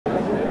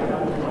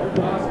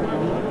Hello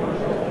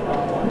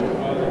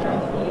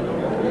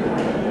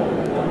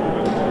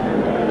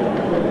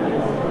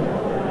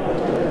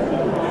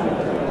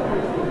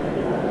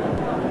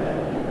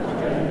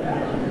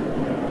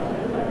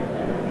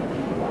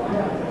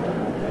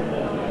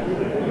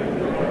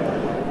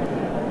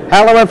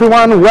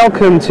everyone,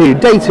 welcome to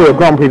Day 2 of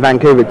Grand Prix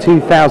Vancouver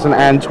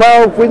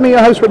 2012. With me, your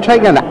host Rich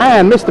Hagan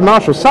and Mr.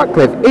 Marshall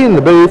Sutcliffe in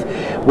the booth.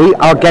 We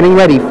are getting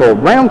ready for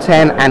round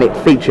 10 and it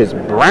features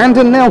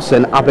Brandon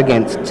Nelson up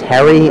against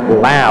Terry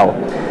Lau.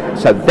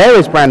 So there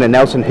is Brandon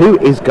Nelson, who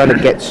is going to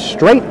get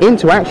straight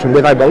into action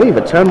with, I believe,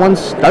 a turn 1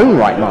 stone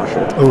right,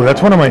 Marshall. Oh,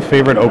 that's one of my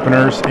favorite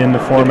openers in the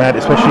format,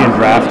 especially in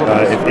draft.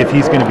 If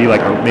he's going to be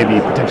like maybe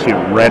potentially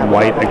a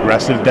red-white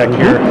aggressive deck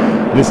here,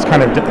 this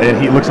kind of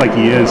he looks like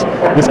he is.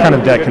 This kind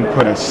of deck can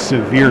put a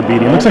severe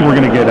beating. It looks like we're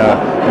going to get a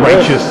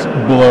righteous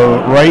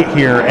blow right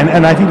here,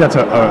 and I think that's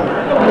a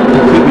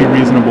completely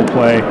reasonable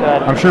play.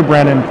 I'm sure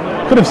Brandon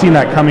could have seen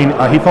that coming.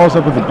 He follows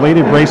up with the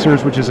Bladed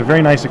Bracers, which is a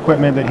very nice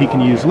equipment that he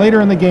can use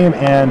later in the game,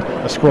 and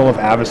a Scroll of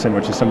Avacyn,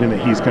 which is something that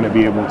he's going to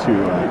be able to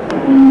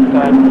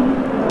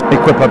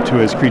equip up to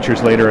his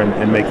creatures later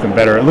and make them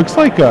better. It looks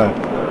like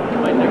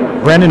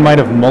Brandon might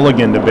have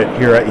mulliganed a bit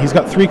here. He's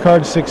got 3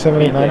 cards, 6,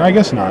 7, 8, 9. I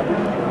guess not.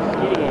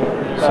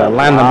 So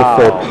land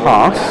number 4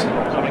 pass.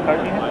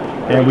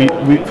 And we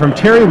from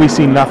Terry we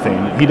see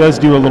nothing. He does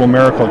do a little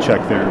miracle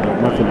check there,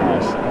 but nothing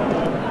else.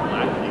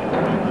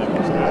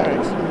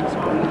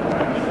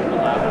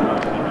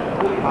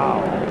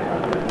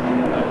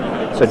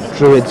 So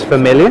Druid's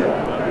Familiar.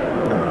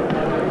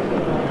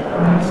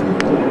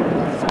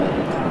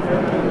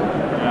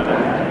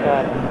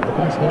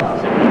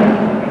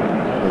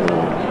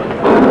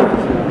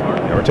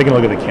 Yeah, we're taking a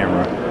look at the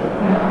camera.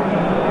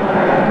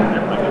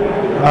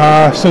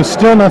 So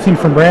still nothing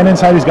from Brandon's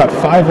side. He's got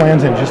 5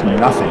 lands and just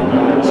nothing.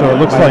 So it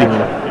looks like,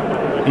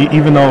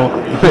 even though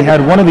he had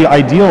one of the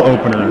ideal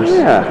openers.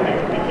 Yeah.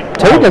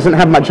 Terry doesn't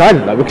have much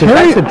either, though, because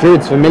that's a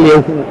Druid's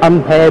Familiar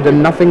unpaired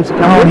and nothing to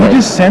come with he it.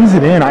 just sends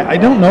it in. I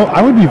don't know.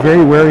 I would be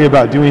very wary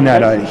about doing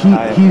that.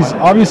 He's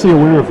obviously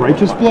aware of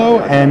Righteous Blow,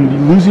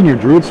 and losing your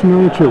Druid's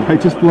Familiar to a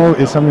Righteous Blow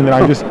is something that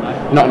I'm just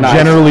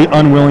generally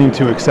unwilling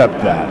to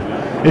accept that.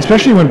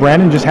 Especially when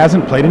Brandon just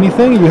hasn't played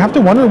anything. You have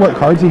to wonder what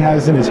cards he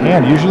has in his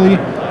hand. Usually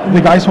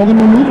the guy's holding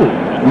removal.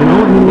 You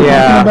know, I mean, we're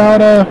talking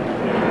about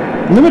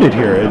limited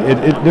here.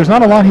 There's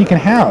not a lot he can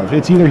have.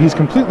 It's either he's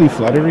completely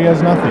flooded or he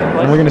has nothing.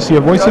 And we're going to see a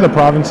Voice of the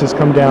Provinces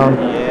come down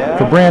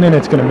for Brandon.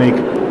 It's going to make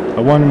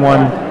a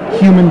 1/1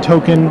 human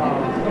token.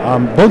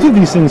 Both of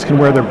these things can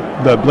wear the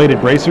Bladed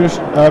Bracers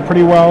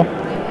pretty well.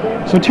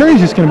 So Terry's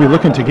just going to be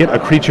looking to get a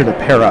creature to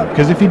pair up,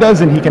 because if he does,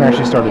 then he can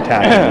actually start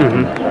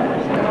attacking.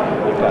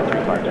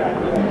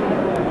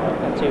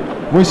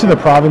 Voice of the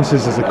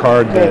Provinces is a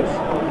card that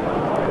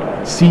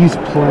sees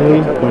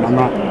play, but I'm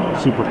not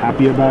super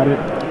happy about it.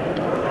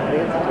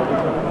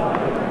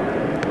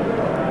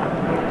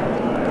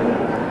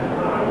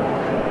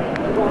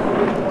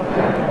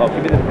 Oh,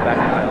 give me the back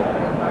pile.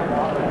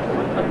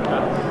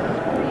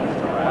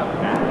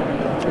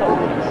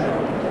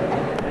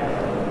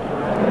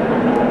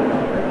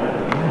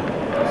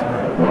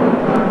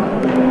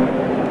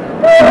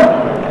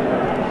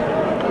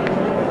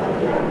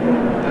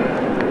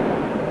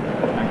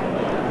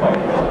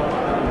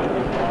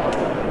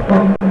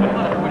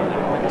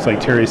 It's like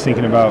Terry's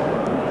thinking about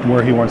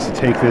where he wants to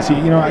take this.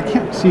 You know, I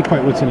can't see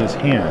quite what's in his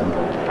hand.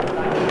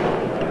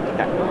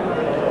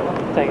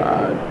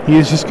 He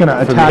is just going to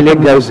attack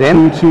him goes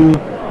in. 2/2,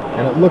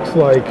 and it looks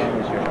like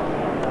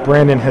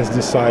Brandon has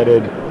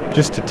decided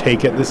just to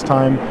take it this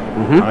time.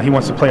 He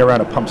wants to play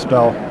around a pump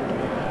spell,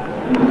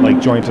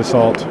 like Joint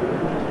Assault.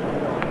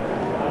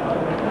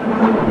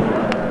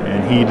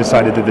 And he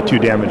decided that the 2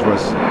 damage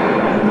was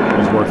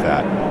worth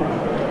that.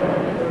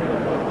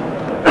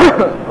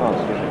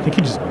 I think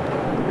he just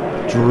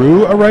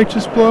drew a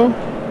Righteous Blow.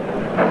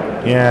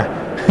 Yeah,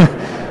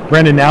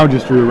 Brandon now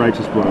just drew a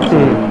Righteous Blow, so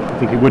I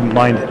think he wouldn't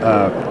mind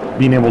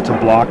being able to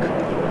block.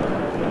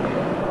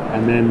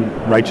 And then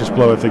Righteous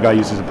Blow, if the guy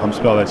uses a pump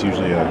spell, that's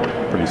usually a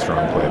pretty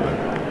strong play. But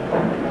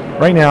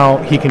right now,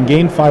 he can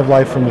gain 5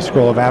 life from the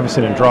Scroll of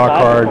Avacyn and draw a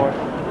card.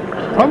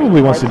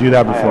 Probably wants to do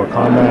that before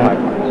combat.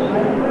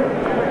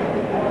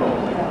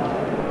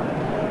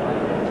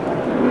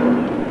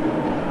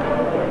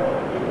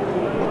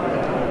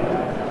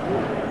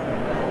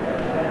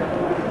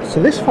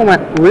 So this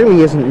format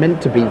really isn't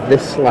meant to be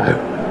this slow.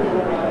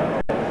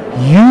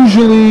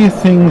 Usually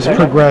things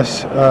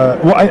progress.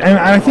 Well,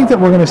 I think that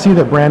we're going to see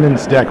that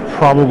Brandon's deck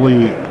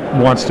probably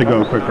wants to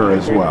go quicker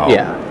as well.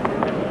 Yeah.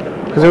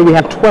 Because we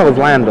have 12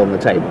 land on the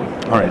table.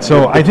 All right,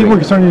 so I think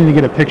we're starting to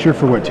get a picture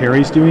for what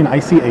Terry's doing. I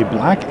see a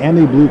black and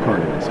a blue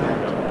card in his hand.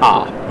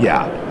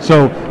 Yeah.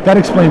 So that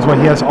explains why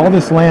he has all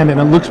this land, and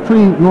it looks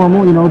pretty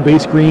normal, you know,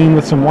 base green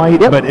with some white,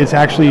 but it's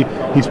actually,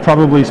 he's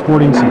probably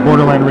sporting some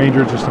Borderland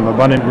Rangers or some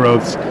Abundant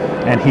Growths,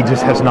 and he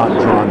just has not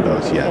drawn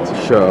those yet.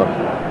 Sure.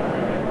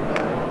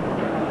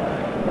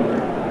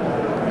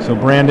 So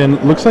Brandon,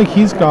 looks like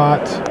he's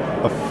got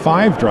a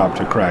 5-drop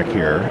to crack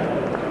here.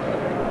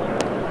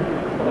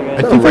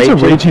 I think that's a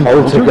Raging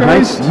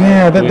Poltergeist.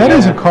 Yeah, that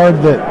is a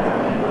card that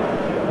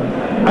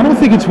I don't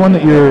think it's one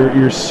that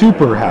you're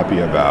super happy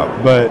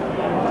about, but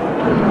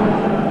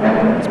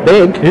it's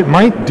big. It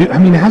might do. I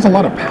mean, it has a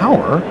lot of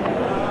power.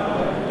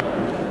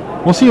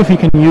 We'll see if he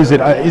can use it.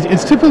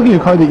 It's typically a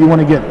card that you want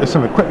to get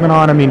some equipment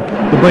on. I mean,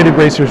 the Bladed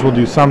Bracers will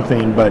do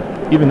something, but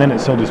even then it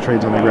still just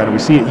trades on the ground. And we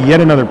see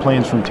yet another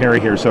planes from Terry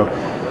here, so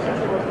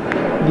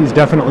he's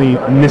definitely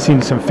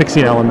missing some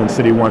fixing elements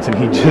that he wants, and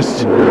he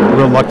just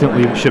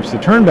reluctantly ships the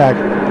turn back.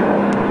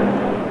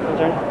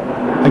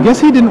 I guess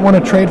he didn't want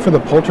to trade for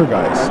the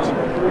Poltergeist.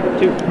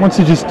 He wants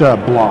to just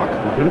block.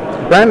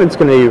 Brandon's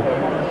going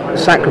to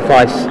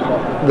sacrifice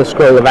the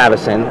Scroll of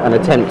Avacyn and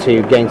attempt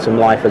to gain some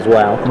life as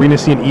well. Are we going to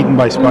see it eaten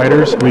by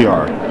spiders? We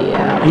are.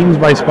 Yeah. Eaten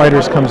by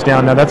spiders comes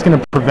down. Now that's going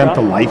to prevent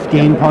the life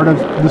gain part of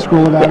the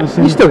Scroll of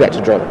Avacyn. You still get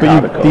to draw the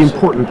card, of course. The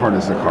important part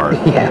is the card.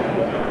 Yeah.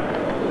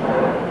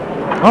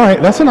 All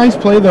right, that's a nice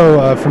play,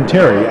 though, from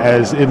Terry,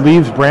 as it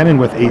leaves Brandon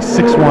with a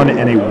 6-1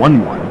 and a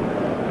 1-1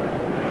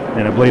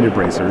 and a Bladed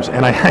Bracers.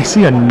 And I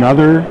see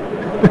another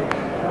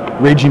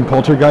Raging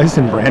Poltergeist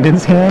in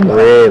Brandon's hand.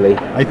 Really?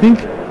 I think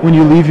when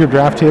you leave your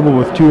draft table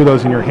with 2 of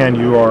those in your hand,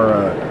 you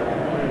are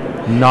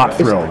not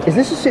thrilled. Is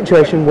this a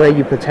situation where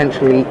you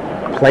potentially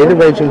play the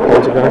Raging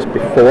Poltergeist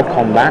before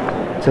combat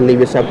to leave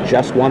yourself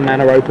just 1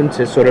 mana open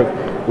to sort of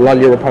lull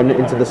your opponent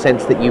into the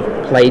sense that you've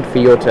played for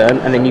your turn,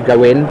 and then you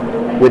go in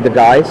with the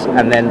guys,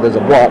 and then there's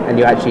a block, and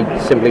you actually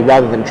simply,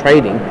 rather than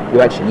trading,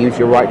 you actually use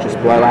your Righteous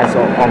Blow as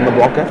on the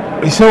blocker?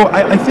 So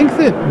I think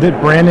that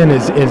Brandon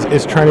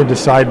is trying to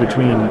decide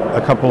between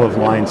a couple of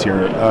lines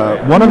here.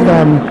 One of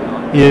them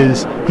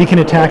is he can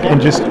attack and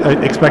just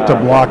expect a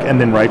block and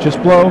then Righteous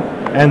Blow,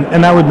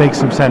 and that would make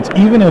some sense.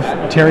 Even if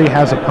Terry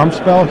has a pump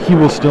spell, he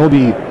will still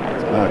be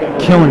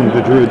killing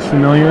the Druid's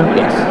Familiar.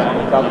 Yes.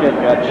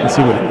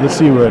 Let's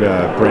see what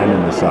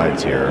Brandon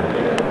decides here.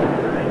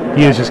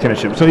 He is just going to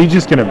ship. So he's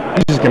just going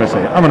to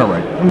say, I'm going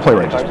to play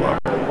Righteous Blow.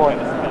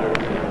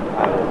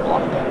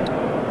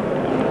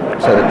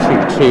 So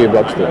the 2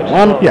 blocks the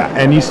 1. Yeah,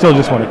 and you still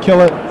just want to kill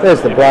it.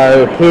 There's the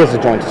blow. Here's the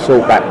Joint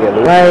Assault back the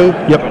other way.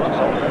 Yep.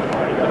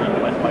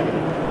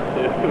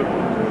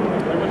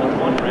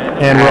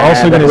 And we're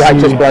also going to see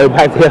Righteous Blow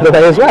back the other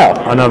way as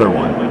well. Another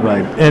one,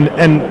 right?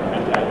 And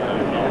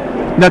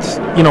that's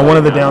one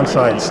of the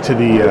downsides to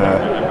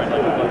the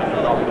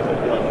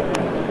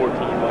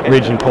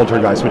Raging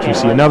Poltergeist, which we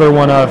see another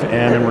one of,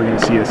 and then we're going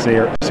to see a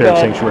Seraph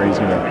Sanctuary. He's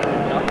going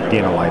to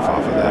gain a life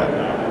off of that.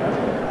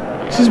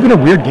 This has been a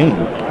weird game.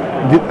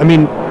 I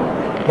mean,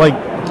 like,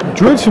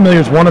 Druid's Familiar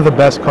is one of the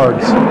best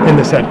cards in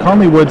the set.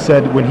 Conley Wood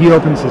said when he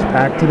opens his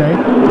pack today,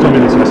 he told me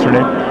this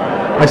yesterday,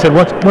 I said,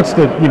 what's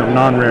the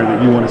non-rare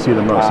that you want to see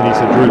the most? And he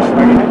said Druid's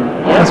Familiar.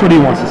 That's what he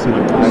wants to see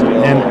the most.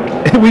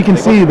 And we can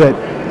see that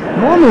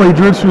normally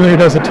Druid's Familiar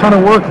does a ton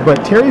of work,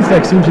 but Terry's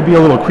deck seems to be a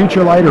little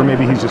creature light, or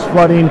maybe he's just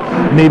flooding,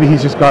 maybe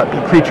he's just got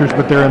creatures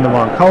but they're in the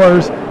wrong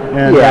colors.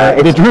 And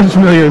the Druid's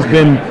Familiar has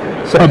been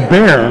a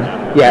bear.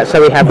 Yeah,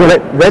 so we have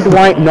red,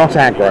 white, not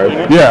aggro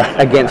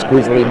against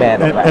Grizzly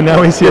Bear. And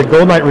now we see a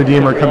Gold Knight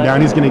Redeemer come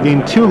down. He's going to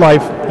gain 2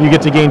 life. You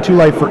get to gain 2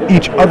 life for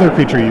each other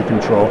creature you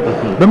control.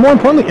 But more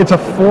importantly, it's a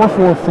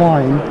 4/4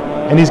 flying,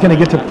 and he's going to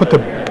get to put the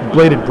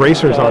Bladed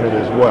Bracers on it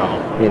as well.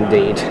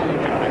 Indeed.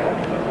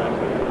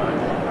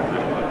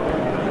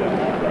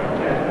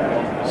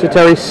 So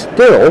Terry's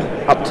still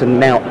up to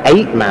now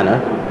 8 mana,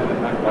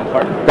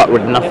 but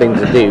with nothing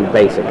to do,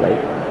 basically.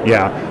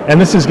 Yeah, and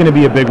this is going to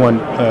be a big one,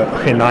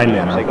 9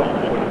 mana.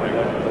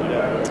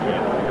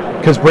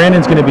 Because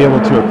Brandon's going to be able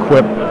to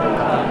equip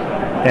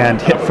and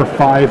hit for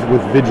 5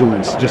 with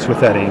Vigilance just with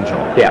that Angel.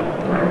 Yeah.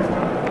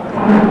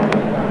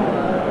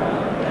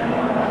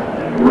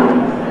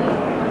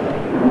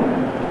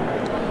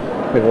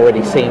 We've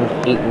already seen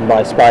Eaten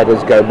by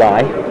Spiders go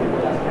by.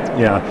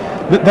 Yeah,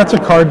 that's a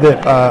card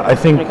that I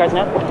think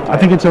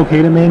it's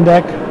okay to main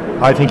deck.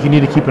 I think you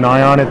need to keep an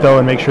eye on it, though,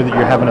 and make sure that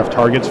you have enough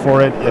targets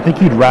for it. I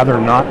think you'd rather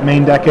not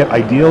main deck it,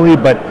 ideally,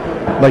 but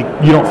like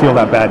you don't feel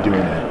that bad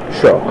doing it.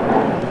 Sure.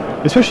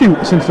 Especially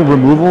since the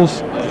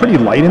removal's pretty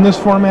light in this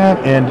format,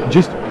 and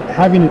just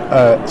having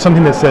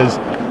something that says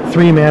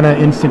 3 mana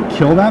instant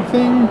kill that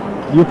thing,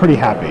 you're pretty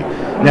happy.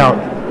 Now,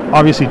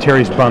 obviously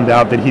Terry's bummed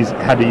out that he's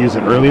had to use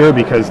it earlier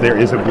because there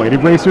is a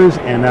Bladed Bracers,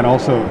 and that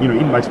also,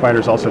 Eaten by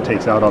Spiders also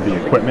takes out all the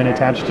equipment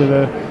attached to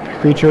the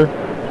creature.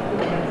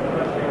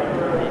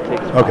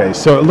 Okay,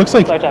 so it looks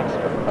like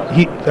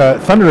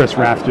Thunderous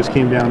Wrath just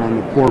came down on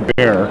the poor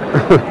bear.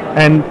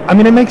 And, I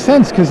mean, it makes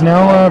sense, because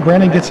now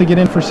Brandon gets to get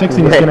in for 6,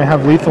 and he's going to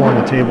have lethal on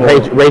the table.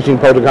 Raging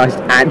Poltergeist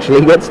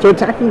actually gets to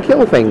attack and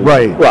kill things.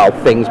 Right. Well,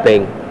 things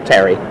being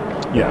Terry.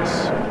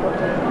 Yes.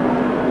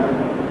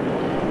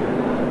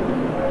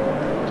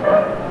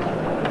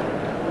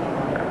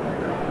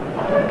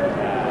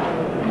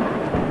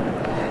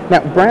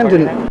 Now,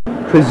 Brandon,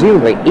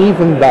 presumably,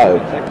 even though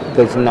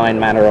there's 9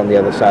 mana on the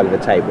other side of the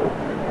table,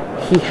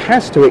 he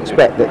has to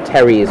expect that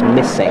Terry is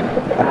missing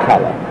a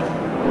colour,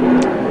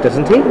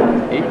 doesn't he?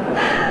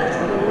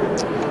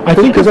 I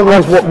think because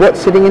otherwise, what's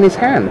sitting in his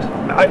hand?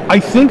 I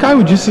think I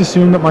would just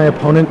assume that my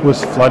opponent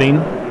was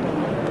flooding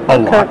a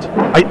lot.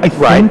 I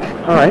think.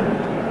 All right.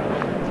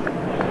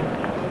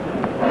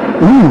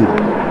 Ooh,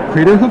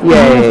 Crater Hoof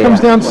comes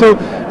down. So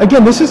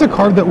again, this is a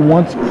card that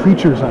wants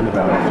creatures on the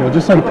battlefield,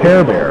 just like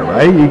Pear Bear,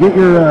 right? You get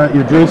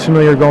your Druid's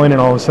Familiar going, and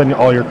all of a sudden,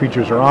 all your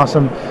creatures are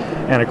awesome.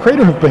 And a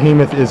Crater Hoof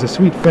Behemoth is a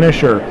sweet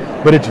finisher,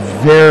 but it's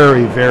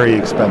very, very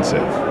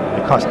expensive.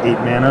 It costs 8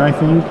 mana, I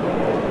think.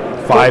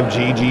 5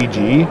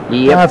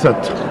 GGG. Yep. That's a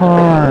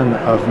ton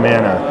of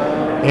mana.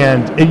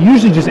 And it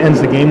usually just ends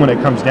the game when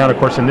it comes down. Of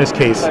course, in this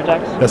case,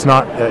 that's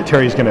not.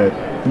 Terry's going to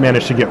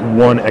manage to get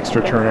 1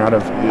 extra turn out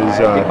of his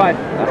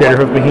Crater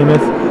Hoof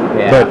Behemoth.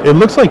 Yeah. But it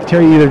looks like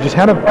Terry either just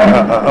had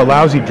a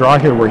lousy draw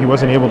here where he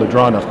wasn't able to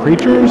draw enough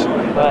creatures,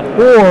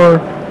 or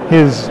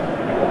his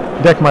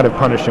deck might have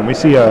punished him. We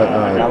see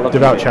a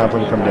Devout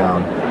Chaplain come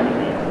down,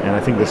 and I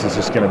think this is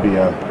just going to be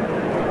a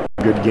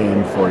good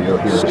game for you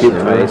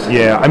here.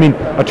 Yeah, I mean,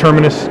 a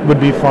Terminus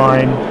would be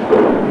fine.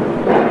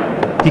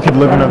 He could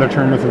live another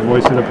turn with the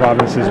Voice of the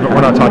Provinces, but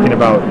we're not talking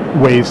about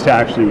ways to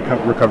actually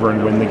recover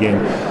and win the game.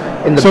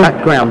 In the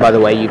background, by the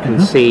way, you can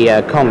see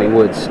Conley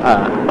Woods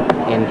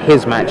in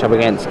his matchup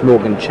against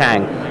Morgan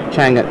Chang.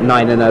 Chang at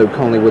 9-0,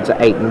 Conley Woods at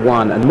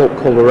 8-1, and Mort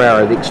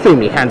Calderero, the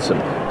extremely handsome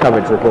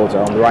coverage reporter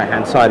on the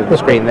right-hand side of the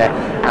screen there.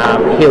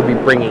 He'll be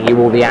bringing you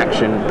all the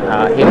action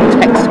in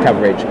text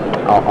coverage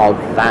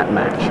of that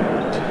match.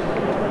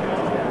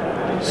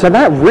 So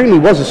that really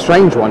was a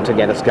strange one to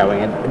get us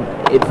going.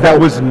 That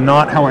was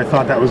not how I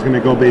thought that was going to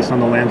go based on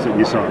the lands that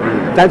we saw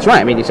earlier. That's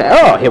right. I mean, you say,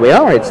 oh, here we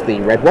are. It's the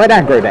red-white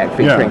aggro deck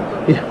featuring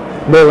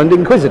Moorland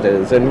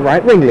Inquisitors and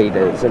Right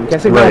Ringleaders and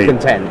Guessing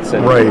Malcontents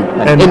and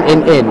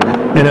in.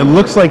 And it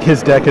looks like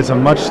his deck is a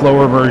much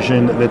slower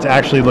version that's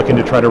actually looking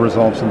to try to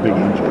resolve some big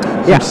angels.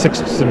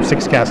 Some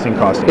six casting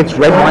costs. It's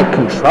red-white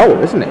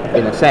control, isn't it,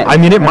 in a sense? I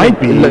mean, it might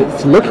be.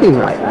 It's looking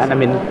like that. I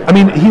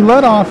mean, he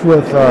led off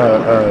with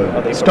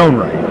Stone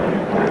Right.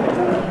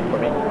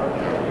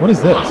 What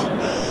is this?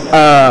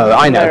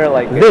 I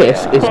know.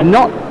 This is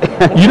not...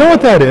 You know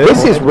what that is?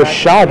 This is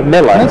Rashad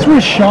Miller. That's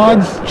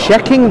Rashad's...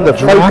 Checking the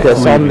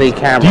focus on the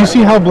camera. Do you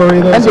see how blurry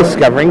those are? And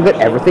discovering that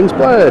everything's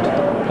blurred.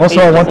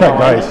 Also, I want that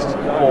Geist.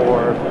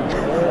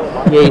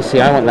 Yeah, you see,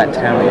 I want that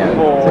Tamiyo.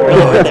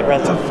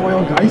 It's a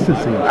foil Geist, it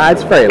seems.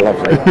 It's very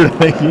lovely.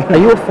 Thank you. Are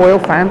you a foil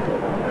fan?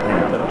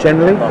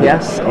 Generally?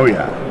 Yes? Oh,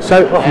 yeah.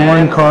 So,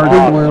 foreign cards,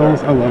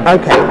 foils, I love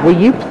it. Okay, were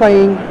you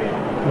playing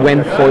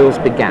when foils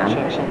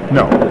began?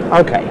 No.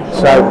 Okay,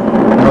 so...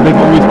 No, they've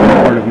always been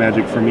a part of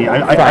Magic for me.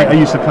 I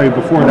used to play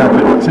before that,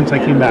 but since I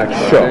came back...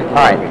 Sure. All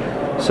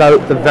right. So,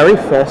 the very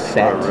first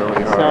set,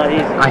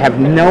 I have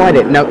no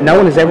idea. No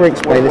one has ever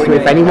explained this to me.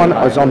 If anyone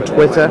was on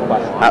Twitter,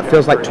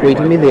 feels like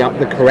tweeting me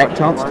the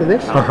correct answer to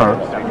this.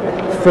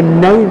 For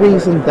no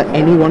reason that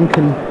anyone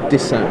can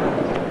discern,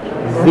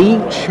 the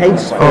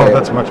chase foil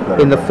that's much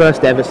better. in the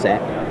first ever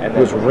set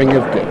was Ring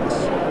of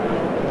Gix.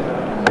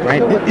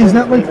 Right? Is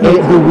that like the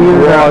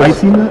weird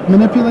icy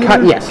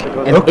manipulator? Yes.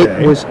 And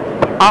it was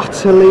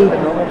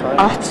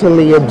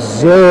utterly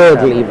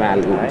absurdly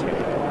valued.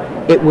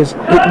 It was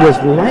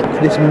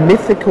like this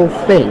mythical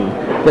thing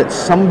that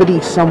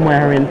somebody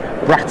somewhere in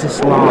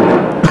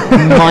Bratislava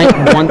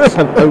might once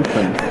have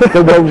opened.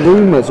 There were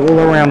rumors all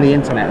around the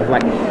internet of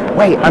like,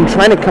 wait, I'm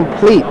trying to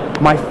complete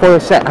my foil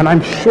set and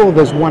I'm sure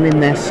there's one in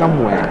there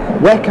somewhere.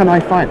 Where can I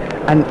find?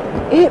 And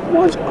it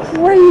was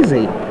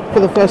crazy for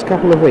the first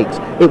couple of weeks.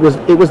 It was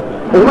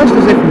almost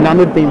as if none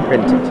had been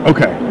printed.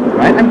 Okay.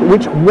 Right? And,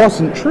 which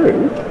wasn't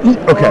true.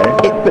 Okay.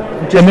 But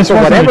just and this for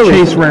wasn't whatever a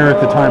chase reason, rare at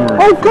the time, or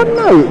oh god,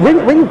 no!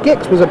 Ring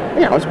Gix was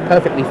it was a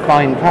perfectly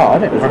fine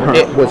card. It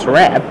was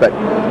rare, but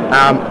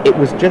it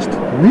was just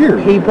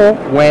weird. People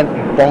went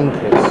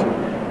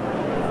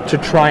bonkers to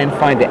try and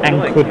find it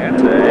and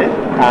couldn't.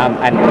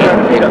 And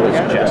it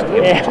was just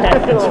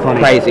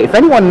crazy. If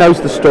anyone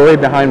knows the story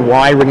behind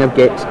why Ring of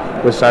Gix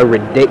was so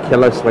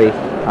ridiculously,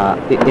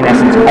 in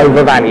essence,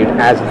 overvalued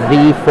as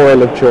the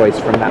foil of choice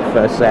from that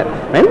first set,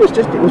 maybe it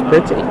was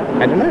pretty.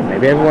 I don't know.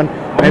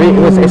 Maybe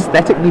it was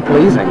aesthetically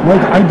pleasing.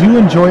 Like, I do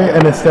enjoy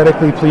an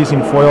aesthetically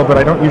pleasing foil, but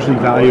I don't usually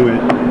value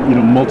it,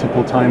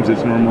 multiple times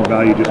its normal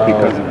value just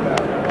because of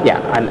that.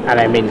 Yeah, and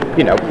I mean,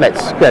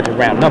 let's go to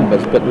round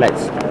numbers, but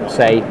let's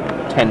say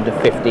 10 to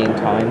 15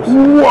 times.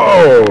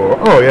 Whoa!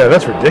 Oh yeah,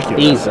 that's ridiculous.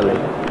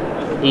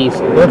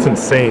 Easily. That's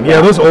insane.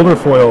 Yeah, those older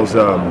foils,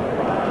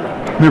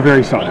 they're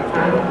very sought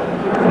after.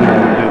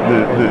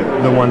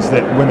 The ones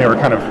that when they were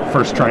kind of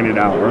first trying it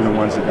out are the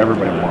ones that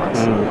everybody wants.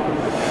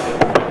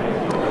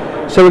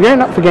 So we're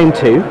going up for game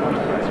 2,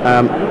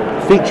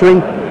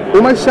 featuring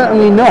almost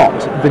certainly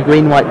not the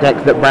green-white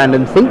deck that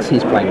Brandon thinks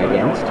he's playing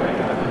against.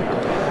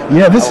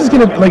 Yeah, this is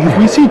going to, like, if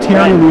we see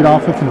Terry lead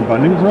off with an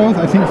abundant growth,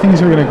 I think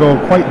things are going to go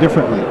quite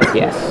differently.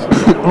 Yes.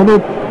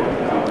 Although,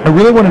 I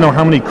really want to know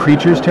how many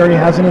creatures Terry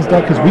has in his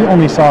deck, because we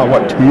only saw,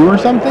 2 or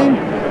something?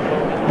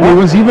 And he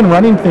was even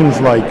running things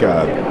like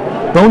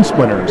Bone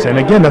Splinters, and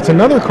again, that's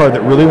another card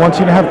that really wants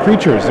you to have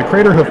creatures. The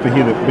Crater Hoof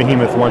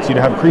Behemoth wants you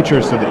to have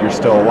creatures so that you're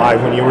still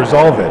alive when you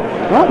resolve it.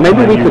 Well,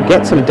 maybe we could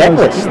get some deck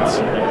lists.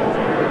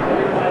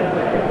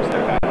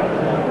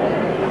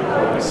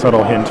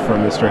 Subtle hint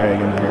from Mr.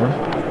 Hagen here.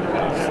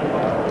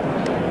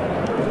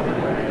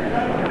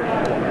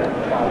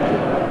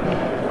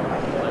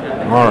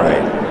 All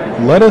right,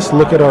 let us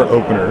look at our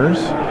openers.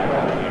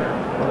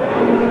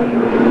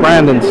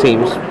 Brandon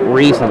seems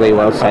reasonably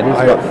well set. He's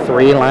got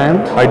 3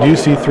 lands. I do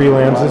see 3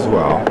 lands as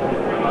well.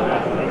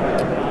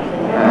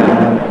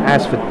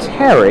 As for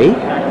Terry,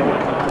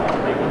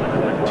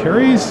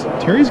 Terry's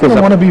going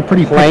to want to be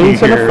pretty picky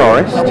plains and here. a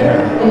forest.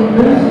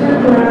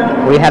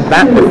 Yeah. We had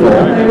that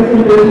before.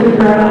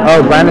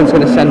 Oh, Brandon's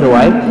going to send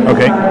away.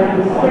 Okay.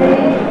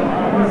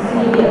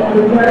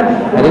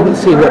 I didn't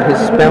see what his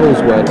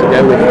spells were to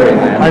go with 3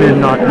 lands. I did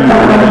not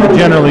either.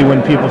 Generally,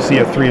 when people see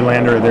a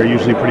 3-lander, they're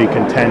usually pretty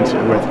content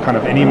with kind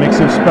of any mix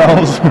of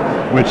spells,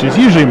 which is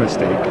usually a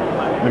mistake.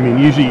 I mean,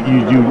 usually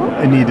you do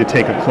need to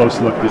take a close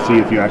look to see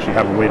if you actually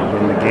have a way to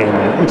win the game.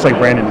 And it looks like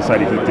Brandon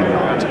decided he did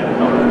not.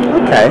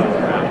 Okay.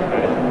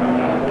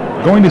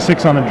 Going to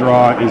 6 on a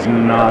draw is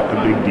not a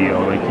big deal.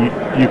 Like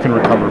you can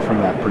recover from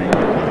that pretty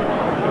quickly.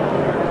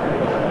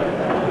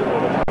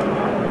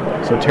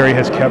 So Terry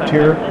has kept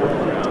here.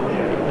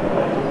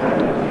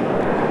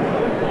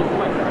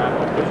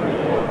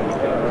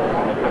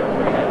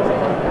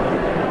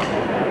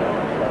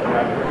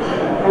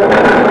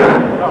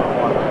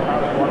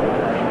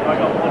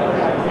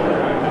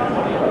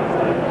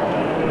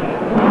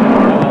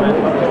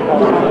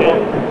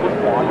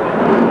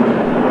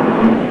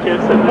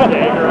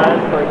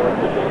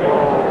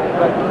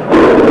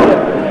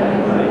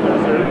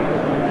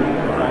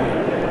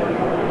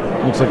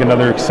 Looks like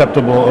another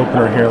acceptable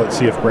opener here. Let's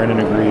see if Brandon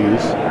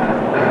agrees.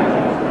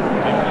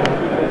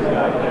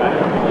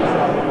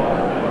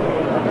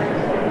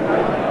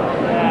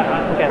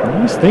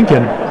 He's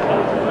thinking.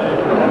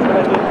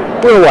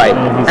 We're away.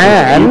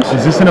 And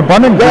is this an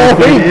abundant there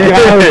growth? we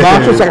go.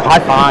 Marshall's like high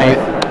five.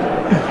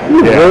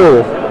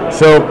 Yeah.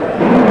 So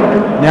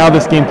now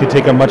this game could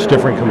take a much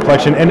different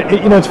complexion. And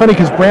it's funny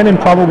because Brandon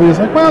probably is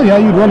like, well, yeah,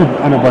 you'd run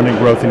an abundant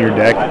growth in your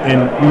deck,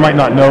 and you might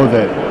not know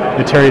that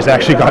the Terry's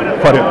actually got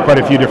quite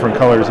a few different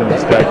colors in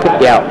this deck.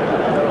 Yeah.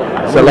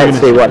 So let's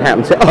see what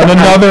happens.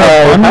 Another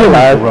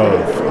abundant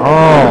growth.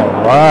 All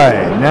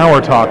right, now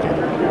we're talking.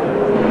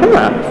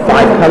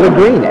 5-color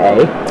green,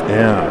 eh?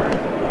 Yeah.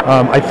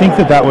 I think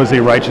that was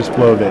a righteous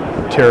blow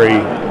that Terry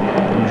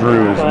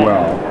drew as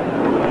well.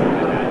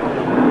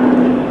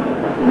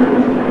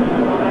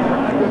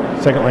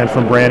 Second land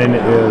from Brandon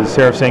is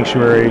Seraph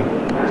Sanctuary.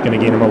 It's going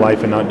to gain him a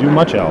life and not do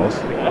much else.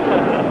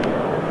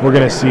 We're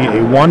going to see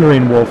a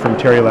Wandering Wolf from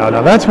Terry Lau.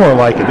 Now that's more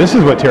like it. This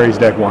is what Terry's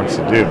deck wants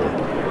to do.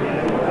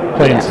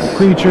 Playing some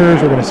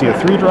creatures. We're going to see a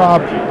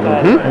 3-drop.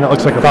 And that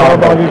looks like a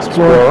Firebog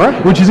Explorer.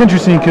 Which is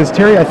interesting because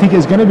Terry, I think,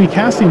 is going to be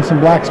casting some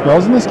black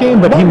spells in this game,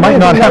 but he might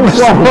not have a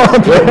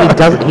swamp.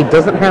 He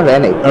doesn't have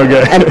any.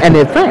 Okay. And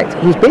in fact,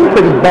 he's been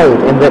pretty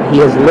bold in that he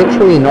has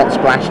literally not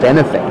splashed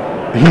anything.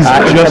 He's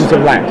in terms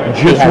of land.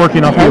 Just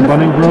working off the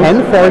abundant growth.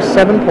 10 forests,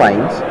 7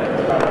 plains.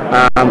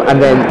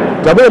 And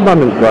then double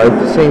abundant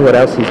growth, seeing what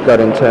else he's got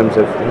in terms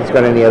of, he's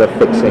got any other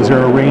fixing. Is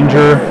there a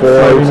ranger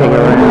floating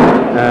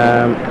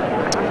around?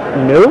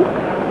 No.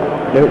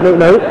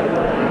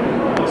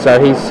 So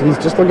he's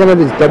just looking at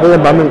his double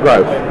abundant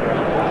growth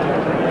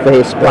for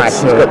his splash.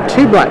 He's got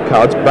 2 black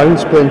cards, Bone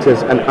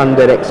Splinters and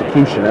Undead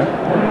Executioner.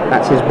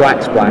 That's his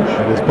black splash.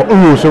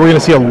 Ooh, so we're going to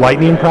see a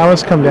lightning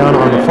prowess come down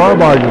on the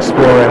Firebog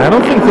Explorer, and I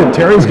don't think that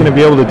Terry's going to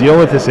be able to deal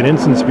with this at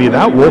instant speed.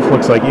 That wolf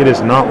looks like it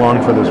is not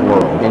long for this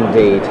world.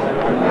 Indeed.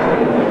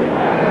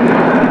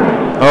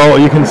 Oh,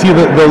 you can see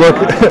the look,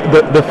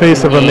 the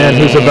face of a man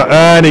who's about,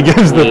 and he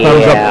gives the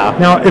thumbs up.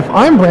 Now, if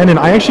I'm Brandon,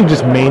 I actually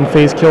just main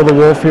phase kill the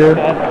wolf here.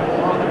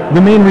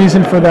 The main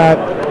reason for that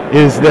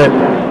is that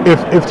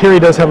if Terry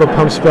does have a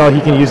pump spell, he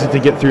can use it to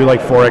get through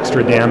like 4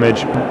 extra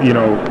damage,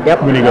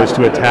 when he goes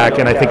to attack,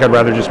 and I think I'd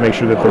rather just make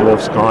sure that the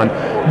wolf's gone.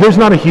 There's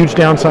not a huge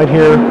downside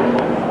here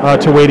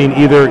to waiting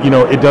either.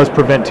 It does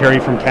prevent Terry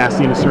from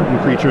casting certain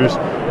creatures,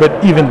 but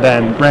even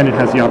then, Brandon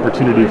has the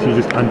opportunity to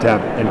just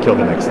untap and kill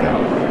the next thing.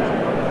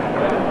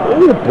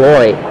 Oh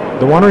boy.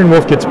 The Wandering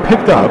Wolf gets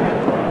picked up.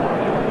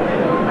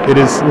 It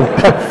is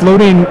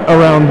floating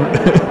around,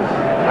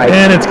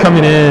 and it's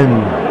coming in.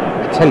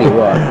 I tell you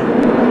what.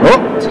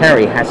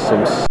 Terry has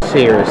some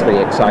seriously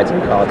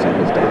exciting cards in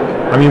his deck.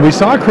 I mean, we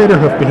saw Crater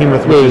Hoof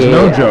Behemoth, which is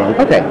no joke.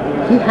 Okay,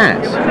 he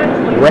has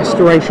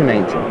Restoration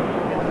Angel.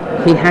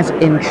 He has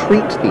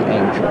Entreat the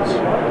Angels.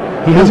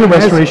 He has a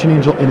Restoration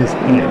Angel in his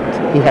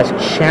hand. He has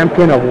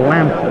Champion of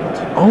Lamport.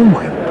 Oh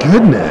my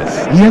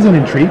goodness. He has an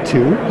Entreat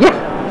too? Yeah.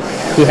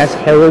 He has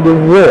Herald of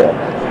War.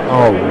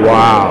 Oh,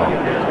 wow.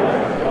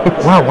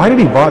 Wow, why did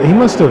he bother? He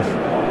must have...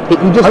 He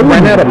just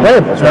ran out of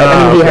playables,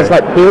 right? He has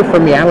like Peer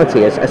from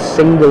Reality as a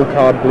single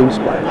card blue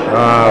splash.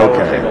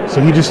 Okay. So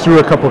he just threw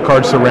a couple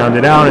cards to round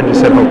it out and just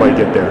said, hope I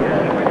get there.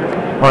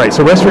 All right,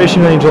 so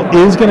Restoration Angel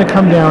is going to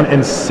come down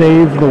and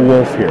save the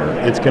wolf here.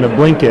 It's going to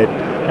blink it,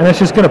 and it's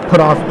just going to put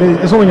off,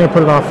 it's only going to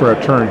put it off for a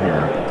turn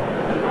here.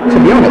 To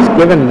be honest,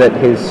 given that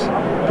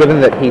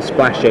he's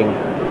splashing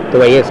the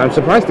way he is, I'm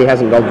surprised he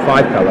hasn't gone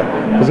 5-color,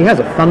 because he has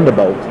a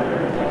Thunderbolt.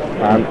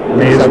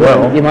 May as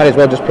well. You might as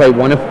well just play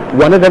one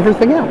of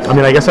everything else. I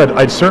mean, I guess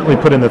I'd certainly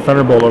put in the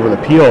Thunderbolt over the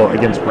Peel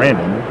against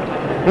Brandon.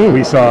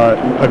 We saw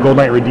a Gold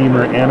Knight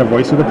Redeemer and a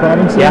Voice of the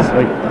Provinces. Yeah.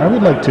 Like, I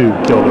would like to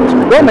kill those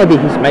creatures. Well, maybe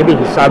he's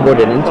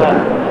sideboarded into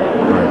that.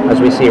 As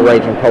we see a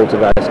Raging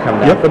Poltergeist come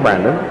down for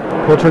Brandon.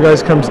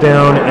 Poltergeist comes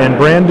down, and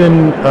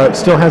Brandon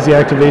still has the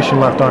activation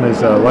left on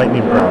his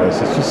Lightning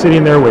Prowess. It's just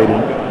sitting there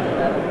waiting.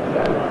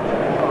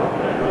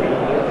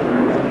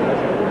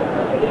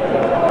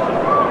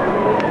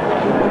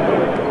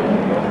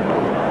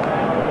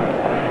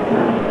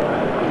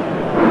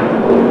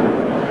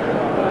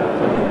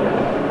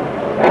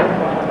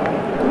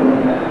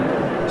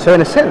 So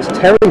in a sense,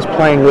 Terry's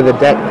playing with a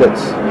deck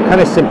that's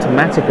kind of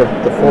symptomatic of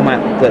the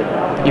format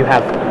that you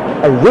have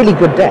a really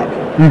good deck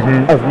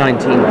of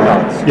 19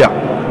 cards. Yeah.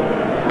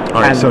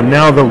 All right, so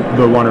now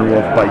the Wandering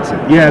Wolf bites it.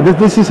 Yeah,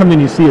 this is something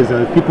you see as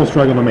people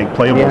struggle to make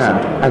playable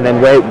sometimes. And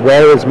then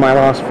where is my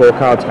last 4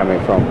 cards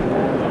coming from?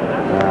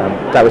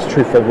 That was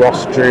true for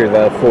Ross Drew,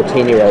 the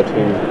 14-year-old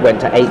who went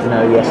to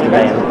 8-0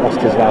 yesterday and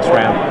lost his last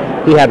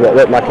round. He had what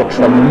looked like a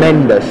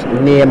tremendous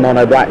near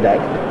mono black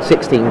deck,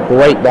 16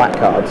 great black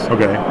cards.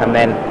 Okay. And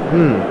then,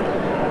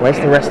 where's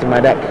the rest of my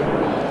deck?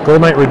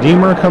 Gold Knight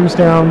Redeemer comes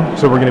down,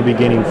 so we're going to be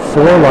gaining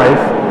 4 life.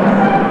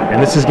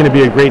 And this is going to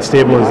be a great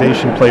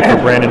stabilization play for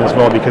Brandon as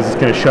well, because it's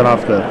going to shut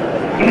off the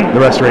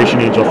Restoration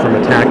Angel from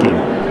attacking.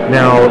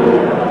 Now,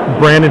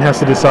 Brandon has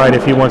to decide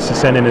if he wants to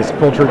send in his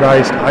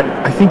Poltergeist.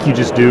 I think you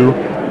just do.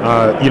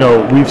 You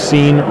know, we've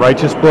seen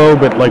Righteous Blow,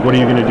 but like, what are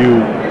you going to do?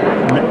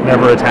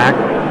 Never attack?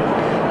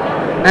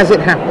 As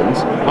it happens,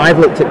 I've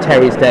looked at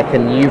Terry's deck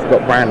and you've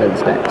got Brandon's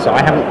deck, so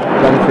I haven't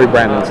gone through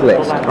Brandon's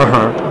list.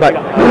 But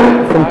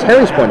from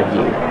Terry's point of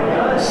view,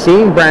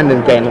 seeing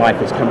Brandon gain life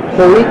is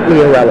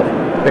completely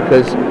irrelevant,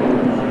 because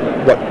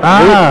what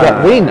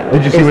we know.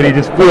 Did you see what he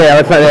just put?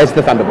 Yeah, there's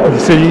the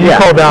Thunderbolt. So you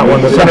called that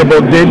one. The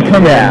Thunderbolt did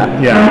come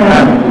in.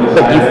 Yeah.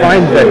 But you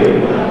find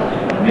that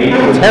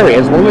Terry,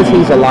 as long as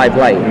he's alive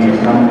late,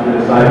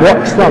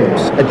 what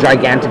trumps a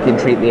gigantic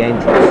Entreat the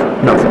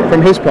Angels? Nothing.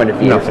 From his point of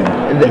view. Nothing.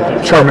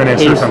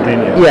 Terminus or something.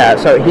 Yeah,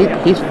 so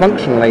he's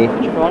functionally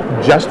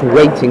just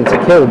waiting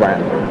to kill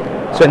Brandon.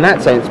 So in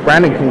that sense,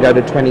 Brandon can go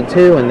to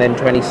 22 and then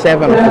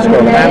 27 with the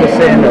Scroll of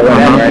Anderson or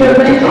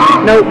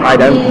whatever. Nope, I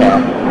don't care.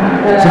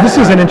 So this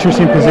is an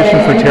interesting position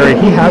for Terry.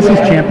 He has his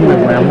Champion of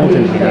Lamholt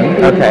in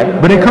hand. Okay.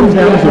 But it comes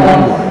down to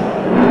one.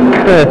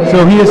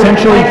 So he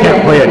essentially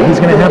can't play it. He's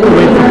going to have to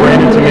wait for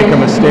Brandon to make a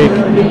mistake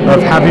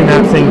of having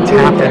that thing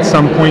tapped at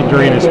some point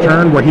during his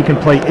turn where he can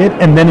play it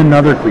and then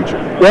another creature.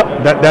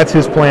 Yep. That's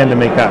his plan to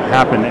make that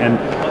happen. And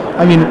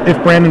I mean,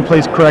 if Brandon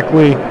plays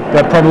correctly,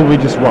 that probably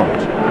just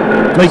won't.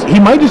 Like, he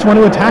might just want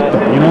to attack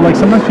them. You know, like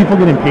sometimes people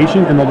get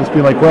impatient and they'll just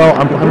be like, well,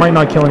 I might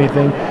not kill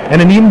anything.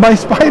 And an Eaten by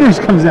Spiders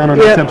comes down on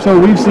this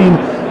episode. We've seen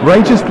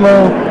Righteous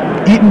Blow,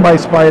 Eaten by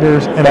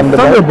Spiders, and a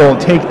Thunderbolt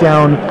take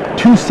down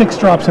 2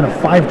 6-drops and a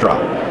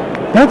 5-drop.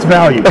 That's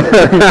value.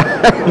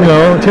 You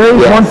know,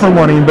 Terry's 1 for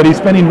 1-ing, but he's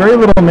spending very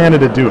little mana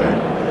to do it.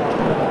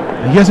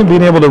 He hasn't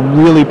been able to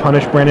really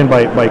punish Brandon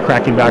by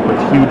cracking back with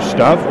huge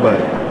stuff, but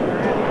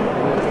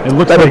it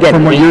looks like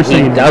from what you're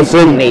saying,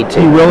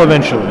 he will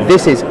eventually.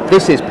 This is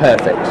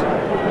perfect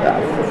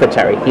for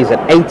Terry. He's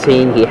at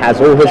 18. He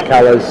has all his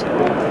colors.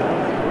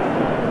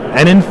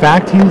 And in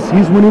fact,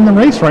 he's winning the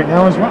race right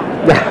now as well.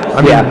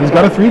 I mean, he's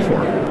got a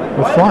 3-4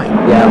 with flying.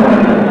 Yeah.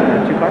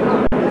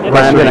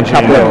 Brandon, a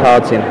couple of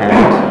cards in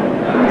hand.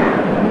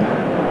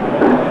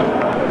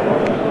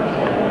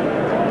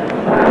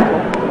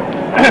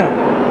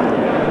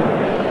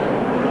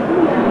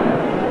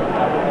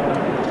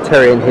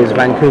 Terry in his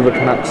Vancouver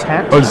Canucks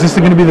hat. Oh, is this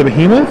going to be the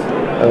Behemoth?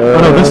 Oh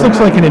no, this looks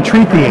like an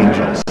Entreat the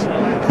Angels.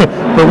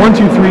 For 1,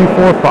 2, 3,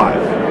 4, 5.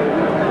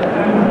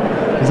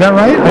 Is that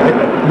right?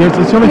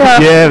 There's so many.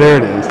 Yeah, there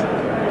it is.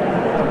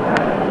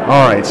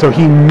 All right, so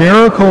he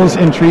miracles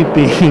Entreat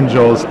the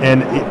Angels,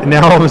 and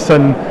now all of a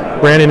sudden,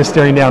 Brandon is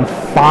staring down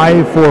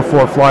 5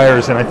 4/4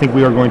 flyers, and I think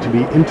we are going to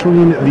be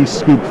entering the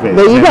scoop phase.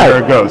 There you go.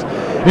 There it goes.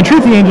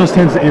 Entreat the Angels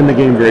tends to end the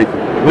game very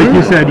quickly. Like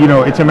you said, you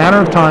know, it's a matter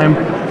of time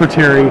for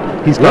Terry.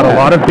 He's got a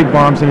lot of big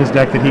bombs in his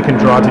deck that he can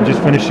draw to just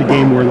finish the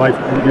game where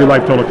your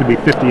life total could be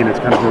 50 and it's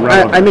kind of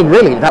irrelevant. I mean,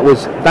 really, that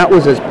was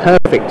as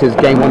perfect as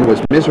game 1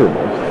 was miserable.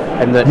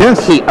 And that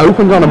he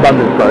opened on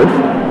Abundant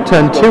Growth,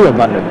 turned 2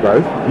 Abundant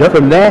Growth.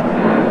 From there,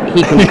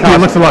 he can cast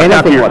looks a lot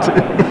anything.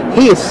 happier.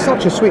 He is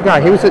such a sweet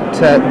guy. He was at,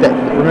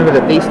 remember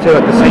that these two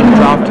are at the same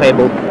draft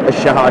table as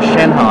Shahar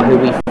Shenhar, who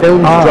we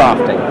filmed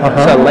drafting.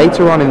 So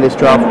later on in this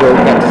draft, we'll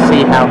get to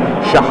see how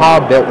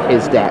Shahar built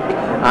his deck.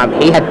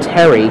 He had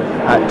Terry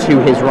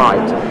to his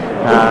right.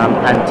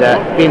 And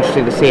it'd be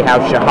interesting to see how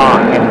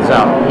Shahar ends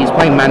up. He's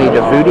playing Manu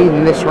Davudi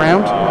in this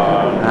round.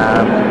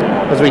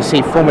 As we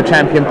see former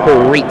champion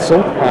Paul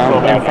Rietzel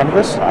in front of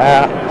us.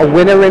 A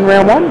winner in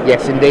round 1?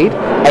 Yes, indeed.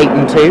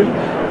 8-2.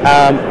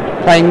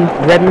 Playing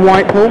red and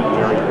white, Paul?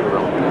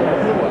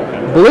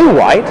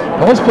 Blue-white?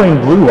 Paul's playing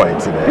blue-white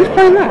today. Who's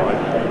playing that?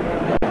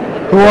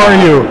 Who are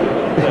you?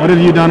 What have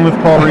you done with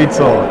Paul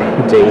Rietzel?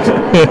 Indeed.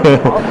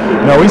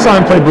 No, we saw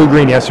him play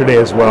blue-green yesterday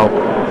as well.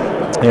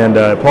 And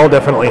Paul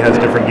definitely has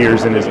different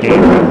gears in his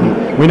game.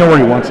 We know where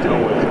he wants to go.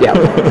 Yeah.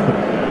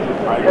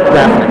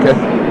 Ravnica.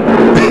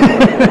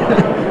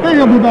 There you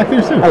I'll be back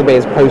there soon. That'll be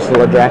his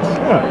postal address.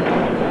 Yeah.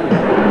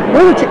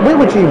 Where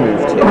would you move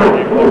to?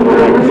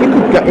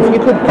 If you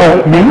could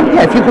go, me?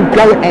 Yeah, if you could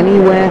go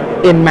anywhere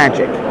in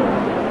Magic.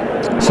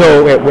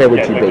 So where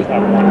would you be?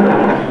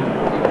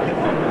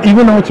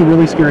 Even though it's a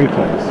really scary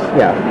place,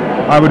 Yeah.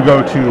 I would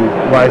go to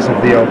Rise of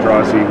the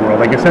Eldrazi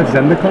world. I guess that's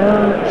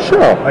Zendikar.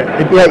 Sure.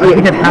 I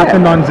think it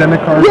happened on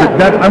Zendikar. Yeah.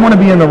 But I want to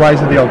be in the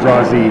Rise of the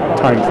Eldrazi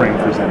time frame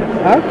for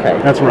Zendikar. Okay.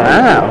 That's where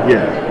Wow.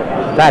 Yeah.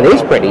 That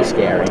is pretty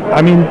scary.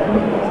 I mean,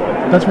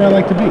 that's where I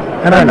like to be. And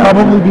Fair I'd enough.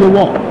 probably be a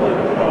wall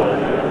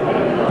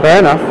Fair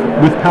enough.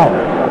 with power.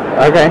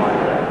 Okay.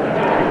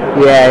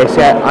 Yeah,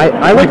 see,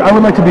 I would. I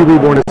would like to be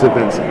reborn as a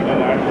Vincent.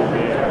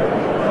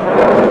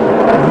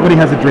 Everybody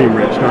has a dream,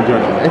 Rich. Don't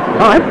judge me.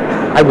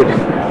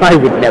 I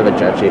would never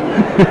judge you.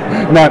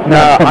 Not.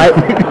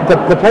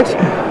 The place,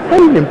 not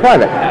even in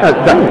private.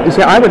 You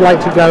see, I would like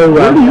to go.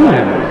 Where do you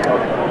live?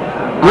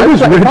 Where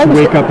does Rich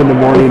wake up in the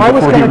morning if I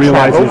was before he gonna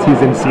realizes travel-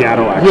 he's in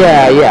Seattle? Actually.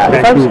 Yeah.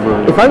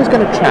 Vancouver. If I was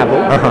going to travel,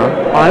 Uh-huh.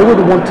 I would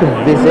want to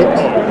visit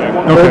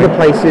all Okay. the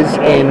places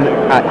in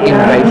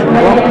Innovation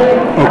Block.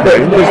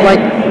 Okay. There's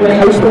like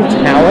Coastal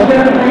Tower,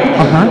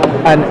 Uh-huh.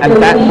 and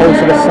that whole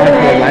sort of cycle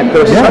of land.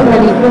 There are so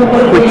many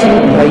pretty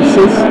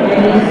places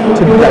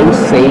to go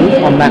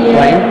see on that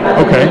plane.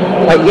 Okay.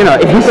 Like, you know,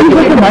 if you seems could,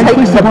 like a nice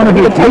place to go on a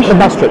you could take the vacation.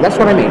 bus trip, that's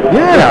what I mean.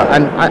 Yeah.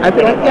 And I'd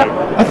be like, yeah.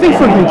 I think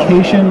for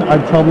vacation,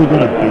 I'd probably go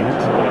to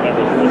Bant.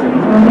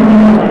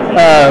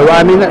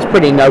 I mean, that's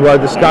pretty noble.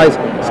 The skies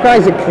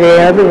are clear,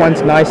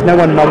 everyone's nice, no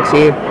one mugs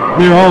you.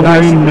 They're all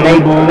Nice very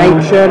noble.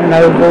 nature,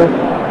 noble,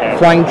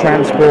 flying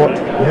transport.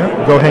 Yeah.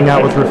 Go hang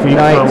out with Rafiq for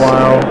Nice. a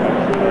while.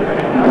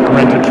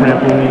 Rent a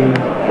trampoline.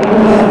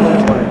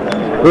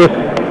 Yeah.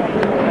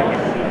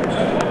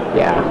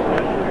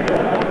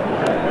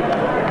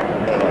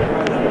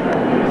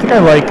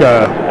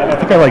 I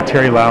think I like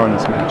Terry Lau in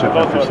this matchup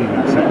after seeing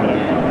that second game.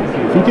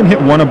 If he can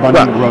hit one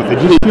abundant growth, it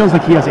just feels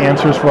like he has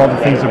answers for all the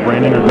things that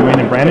Brandon are doing,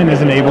 and Brandon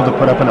isn't able to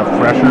put up enough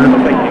pressure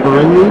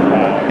early.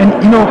 And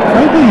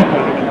frankly,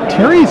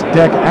 Terry's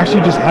deck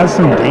actually just has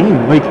some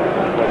game. Like,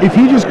 if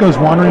he just goes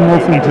Wandering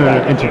Wolf into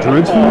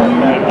Druid's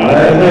Familiar,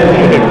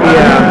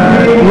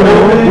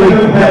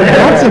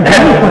 that's a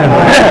game plan.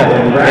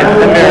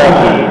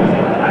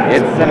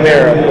 It's a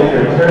miracle.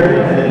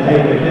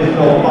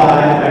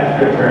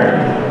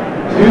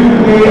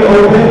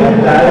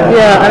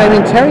 Yeah, and I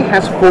mean, Terry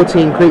has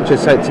 14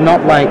 creatures, so it's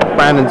not like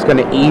Brandon's going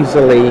to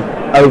easily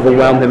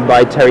overwhelm him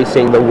by Terry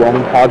seeing the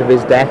wrong part of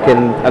his deck,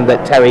 and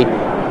that Terry,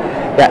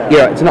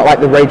 it's not like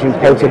the Raging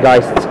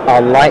Poltergeists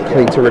are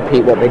likely to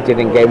repeat what they did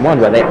in game 1,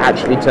 where they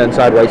actually turned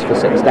sideways for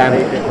 6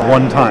 damage.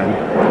 One time.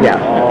 Yeah.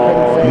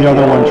 The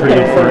other one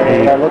traded for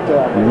a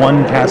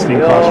 1 casting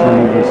cost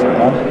removal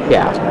spell.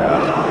 Yeah.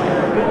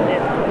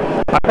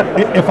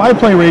 If I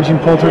play Raging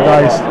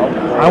Poltergeist,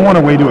 I want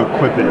a way to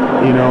equip it.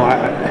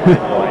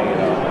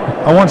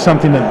 I want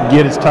something to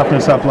get its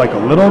toughness up like a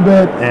little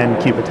bit and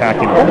keep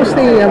attacking. What was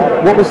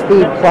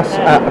the plus?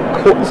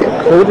 Is it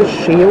Quarter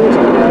Shield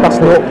plus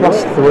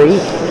 0/+3?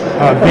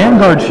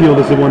 Vanguard Shield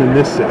is the one in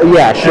this set.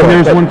 Yeah, sure. And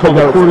there's one called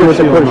the Quarter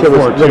Shield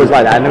before that was too.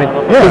 like that. And I mean,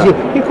 because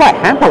you quite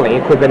happily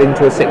equip it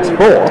into a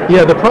 6/4.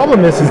 Yeah, the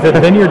problem is that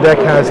then your deck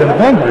has a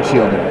Vanguard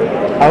Shield in it.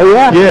 Oh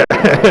yeah. Yeah,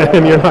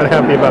 and you're not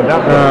happy about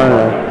that.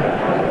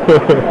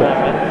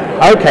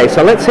 Okay,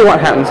 so let's see what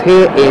happens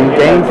here in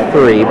game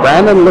 3.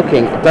 Brandon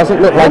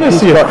doesn't look I like want to he's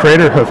see a got.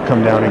 Crater Hoof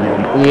come down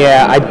again.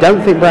 Yeah, I don't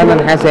think Brandon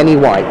has any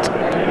white,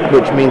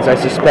 which means I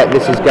suspect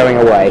this is going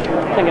away.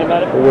 Thinking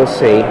about it. We'll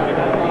see.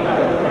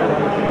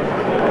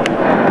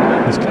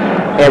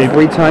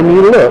 Every time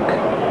you look,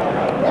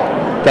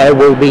 there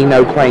will be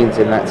no planes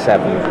in that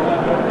 7.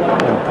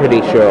 I'm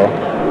pretty sure.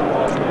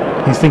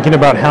 He's thinking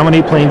about how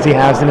many planes he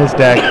has in his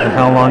deck and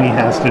how long he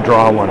has to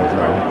draw one of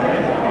them.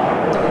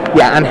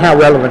 Yeah, and how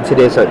relevant it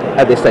is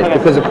at this stage,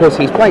 because of course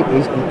he's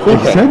keeping. He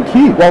said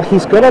keep. Well,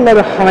 he's got a lot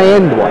of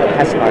high-end white,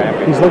 hasn't he?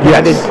 He's looking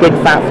at his big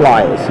fat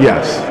flyers.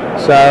 Yes.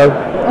 So,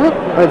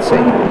 let's see.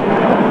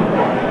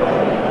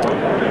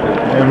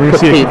 And we're going to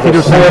see a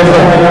Cathedral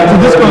Sanctifier. So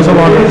this goes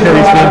along with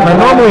Terry's game plan.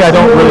 Normally I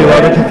don't really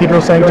love a Cathedral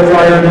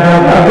Sanctifier,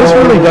 but this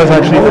really does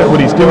actually fit what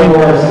he's doing.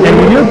 And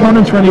when your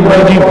opponent's running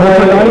Raging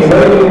Poltergeist,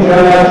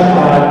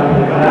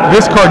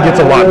 this card gets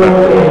a lot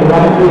better.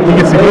 He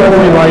gets a game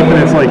free life, and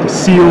it's like a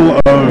seal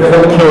of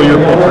kill your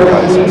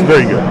Poltergeist. It's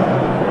very good.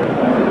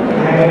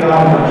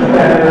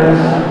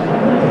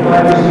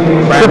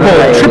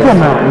 Triple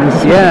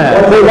mountains. Yeah.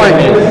 Blue white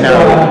no.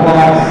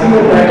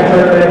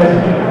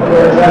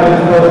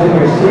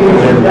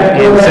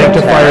 And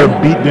Sanctifier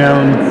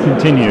beatdown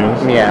continues.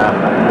 Yeah.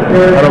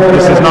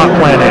 This is not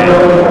plan A.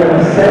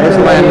 This is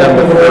land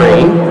number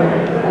 3.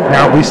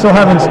 Now we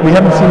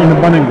haven't seen an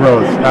abundant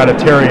growth out of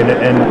Terry, and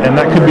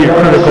that could be a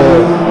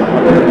critical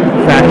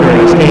factor in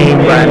this game.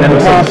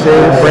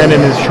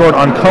 Brandon is short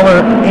on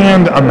color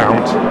and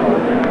amount.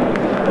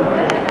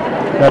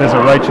 That is a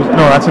righteous.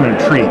 No, that's an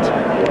entreat.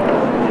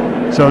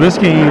 So this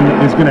game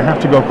is going to have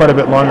to go quite a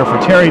bit longer for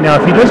Terry. Now,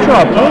 if he does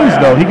draw opposed,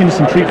 though, he can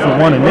just entreat for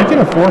 1 and make it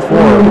a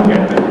 4/4.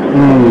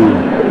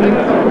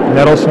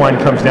 Nettle Swine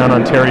comes down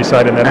on Terry's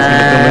side, and that is going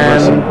to deliver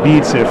some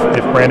beats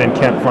if Brandon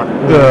can't find.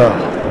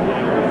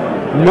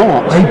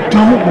 Not. I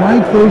don't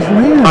like those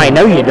lands. I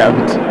know you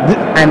don't.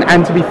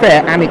 And to be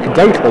fair,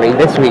 anecdotally,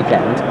 this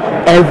weekend,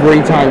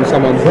 every time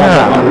someone's done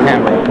it on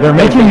camera, they're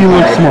making you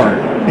look smart.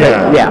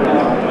 Yeah. Yeah.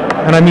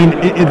 And I mean,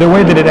 the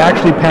way that it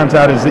actually pans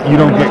out is that you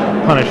don't get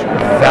punished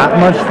that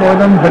much for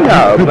them,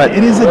 but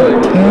it is a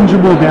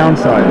tangible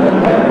downside.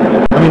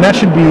 I mean, that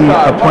should be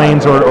a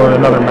Plains or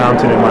another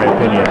mountain, in my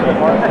opinion.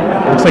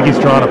 Looks like he's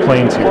drawn a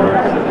Plains here.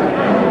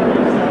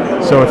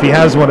 So if he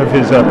has one of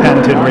his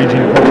patented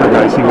Raging Poker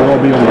guys, he will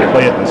be able to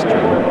play it this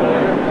turn.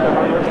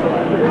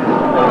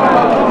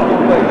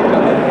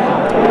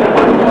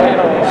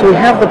 So we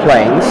have the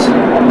Plains,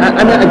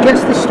 and I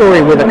guess the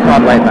story with a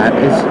card like that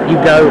is you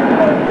go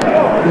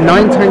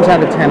 9 times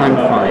out of 10 I'm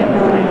fine,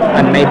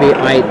 and maybe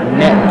I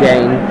net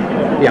gain,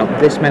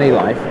 this many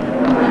life.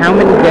 How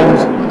many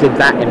games did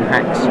that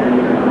impact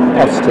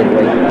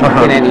positively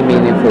in any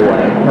meaningful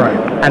way? Right.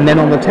 And then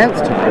on the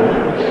 10th time,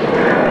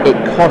 it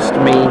cost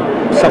me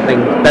something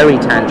very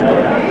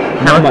tangible.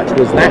 How much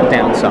was that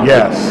downside?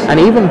 Yes. And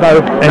even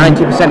though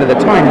 90% of the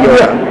time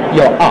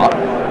you're up,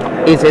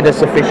 is it a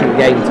sufficient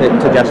game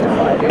to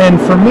justify it? And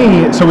for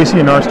me, so we see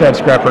an Arstad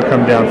Scrapper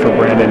come down for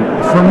Brandon.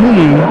 For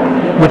me,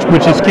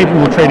 which is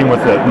capable of trading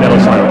with the Nettle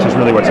Swine, which is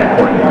really what's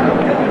important.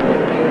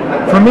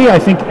 For me, I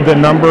think the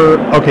number.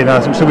 Okay, now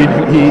so he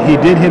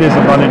did hit his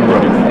Abundant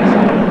Growth.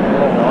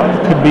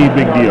 Could be a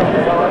big deal.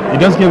 It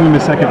does give him a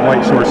second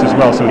white source as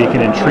well, so he can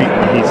entreat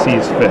when he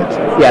sees fit.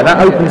 Yeah, that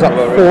opens up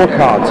 4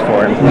 cards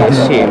for him. I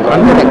assume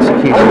Under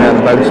Executioner,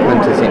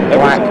 Boastment is in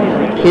black,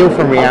 Heal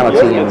from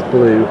Reality in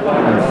blue,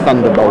 and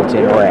Thunderbolt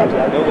in red.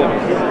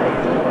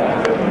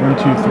 1,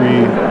 2,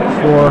 3,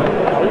 4,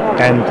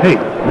 and hey,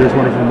 there's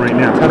one of them right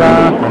now.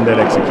 Ta-da! Undead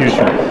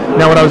Execution.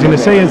 Now, what I was going to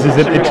say is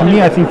that to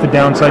me, I think the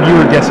downside. You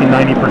were guessing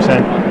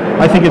 90%.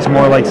 I think it's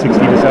more like 60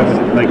 to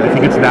 70. Like, I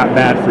think it's that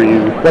bad for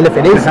you. Well, if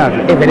it is that,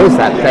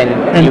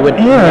 then you would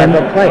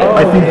never play it.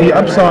 I think the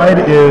upside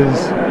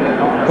is,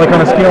 like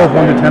on a scale of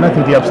 1 to 10, I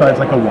think the upside is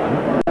like a 1.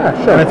 Yeah,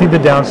 sure. And I think the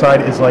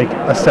downside is like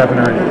a 7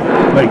 or an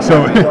 8. Like,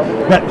 so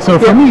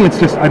for me, it's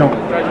just, I don't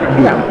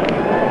do that.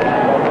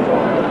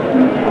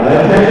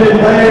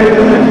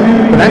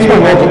 But that's why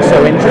Magic's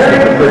so interesting,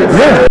 because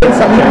it's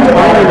such a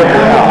tiny little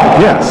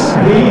card. Yes.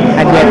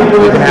 And yet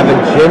you can have a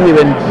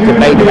genuine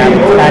debate about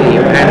its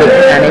value and it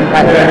can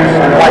impact games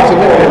quite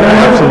significantly.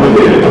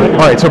 Absolutely.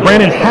 All right, so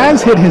Brandon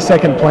has hit his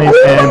second Plains,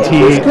 and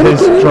he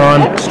has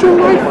drawn extra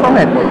life from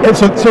it. And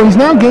so he's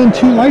now gained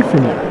 2 life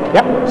from it.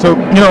 Yep. So,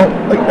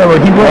 or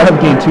he will have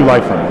gained 2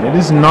 life from it. It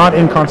is not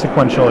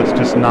inconsequential, it's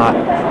just not.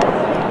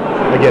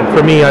 Again,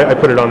 for me, I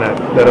put it on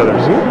that other.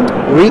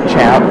 Reach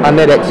out,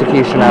 Undead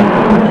Executioner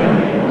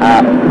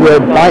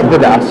will bite the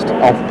dust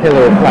off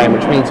Pillar of Flame,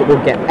 which means it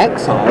will get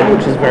exiled,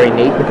 which is very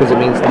neat because it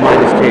means the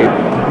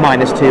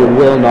 -2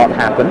 will not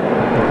happen.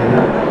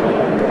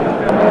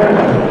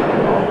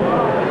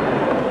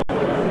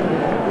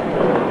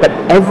 But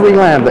every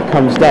land that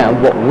comes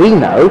down, what we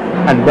know,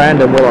 and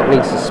Brandon will at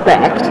least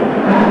suspect,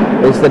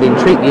 is that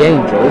Entreat the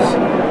Angels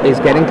is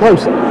getting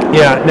closer.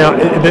 Yeah, now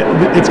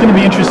it's going to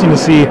be interesting to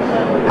see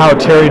how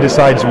Terry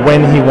decides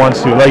when he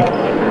wants to. Like,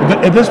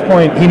 at this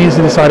point, he needs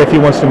to decide if he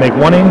wants to make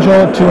 1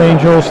 angel, 2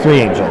 angels, 3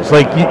 angels.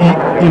 Like,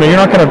 you're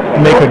not going to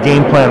make a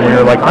game plan where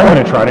you're like, I'm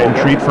going to try to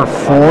entreat for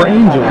 4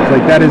 angels.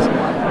 Like, that is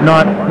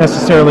not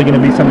necessarily going to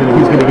be something that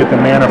he's going to get the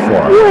mana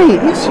for.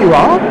 Wait, yes you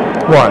are.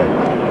 Why?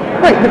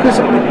 Right, because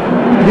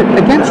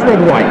against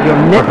red-white,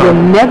 you're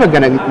never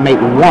going to make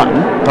 1.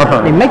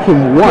 I mean,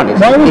 making 1 is...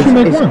 Why would you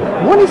make 1?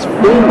 1 is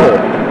feeble.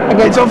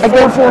 It's a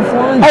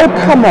 4/4/4. Oh,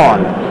 come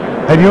on.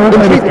 Have you ever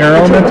played with Air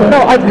Elemental? No,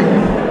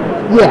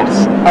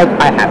 yes,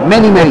 I have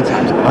many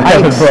times. I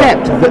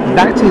accept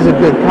that is a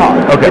good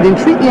card. Okay. But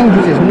Entreat the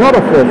Angels is not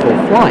a 4/4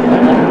 flyer.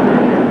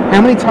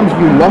 How many times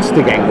have you lost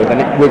a game with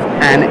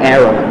an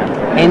Air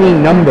Elemental? Any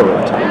number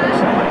of times.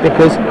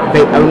 Because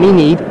they only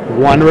need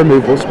 1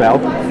 removal spell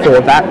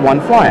for that 1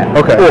 flyer.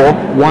 Okay. Or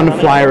 1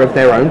 flyer of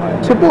their own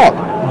to block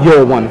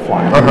your 1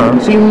 flyer.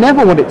 So you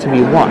never want it to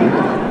be 1.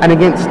 And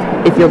against,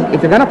 if you're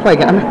going to play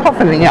again, I mean, apart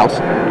from anything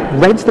else,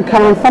 red's the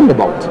color of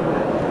Thunderbolt.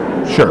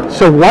 Sure.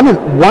 So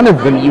one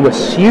of them you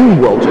assume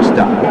will just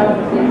die.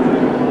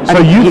 So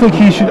you think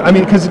he should? I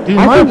mean, because in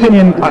my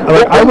opinion,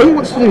 I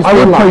would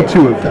play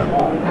 2 of them.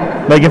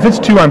 Like, if it's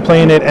 2, I'm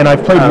playing it, and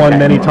I've played 1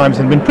 many times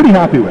and been pretty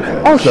happy with it.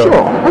 Oh, so,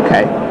 sure.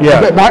 Okay. Yeah.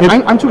 But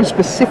I'm talking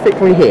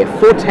specifically here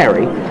for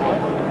Terry.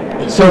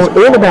 So it's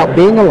all about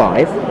being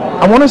alive.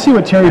 I want to see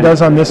what Terry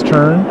does on this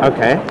turn.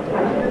 Okay.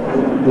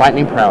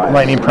 Lightning Prowess.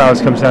 Lightning Prowess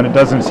comes down. It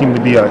doesn't seem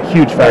to be a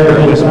huge factor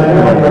in this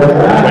moment.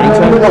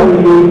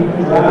 2010.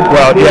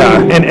 Well,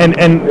 yeah,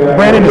 and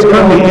Brandon is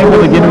currently able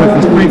to get in with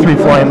his 3/3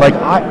 flying. Like,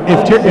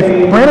 if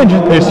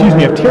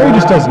Terry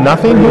just does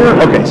nothing here,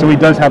 okay, so he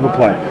does have a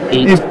play.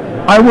 If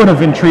I would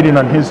have entreated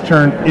on his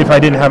turn if I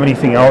didn't have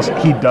anything else.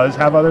 He does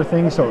have other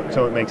things, so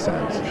it makes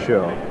sense.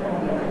 Sure.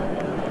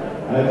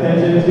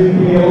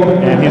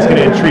 And he's going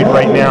to entreat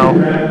right now.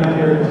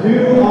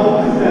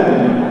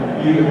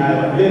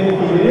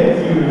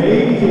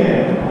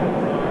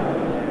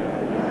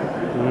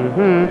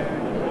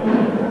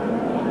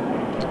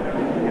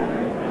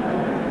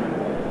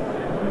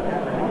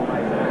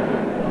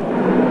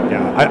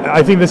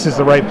 I think this is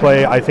the right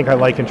play. I think I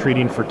like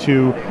entreating for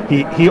 2.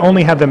 He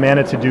only had the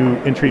mana to do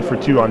entreat for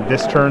 2 on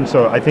this turn,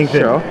 so I think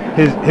that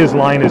his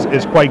line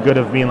is quite good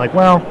of being like,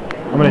 well,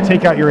 I'm going to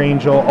take out your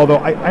angel. Although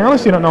I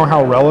honestly don't know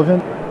how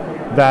relevant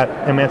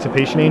that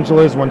Emancipation Angel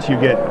is once you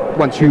get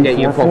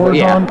your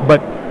 4/4s on.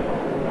 But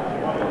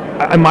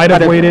I might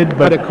have waited.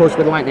 But of course,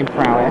 with Lightning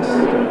Prowess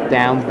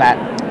down,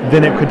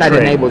 then it could that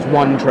trade. enables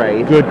 1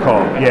 trade. Good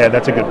call. Yeah,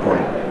 that's a good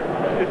point.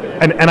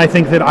 And I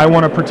think that I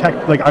want to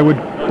protect. Like I would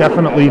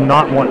definitely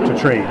not want to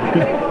trade.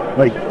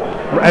 Like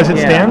as it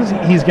stands,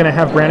 he's going to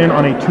have Brandon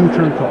on a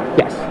 2-turn clock.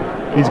 Yes.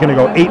 He's going to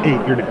go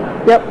 8/8. You're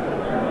down. Yep.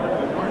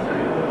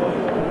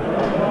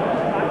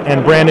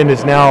 And Brandon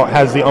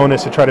has the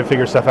onus to try to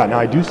figure stuff out. Now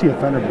I do see a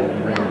Thunderbolt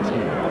in Brandon's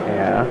hand.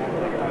 Yeah.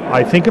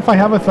 I think if I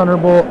have a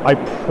Thunderbolt, I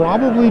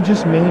probably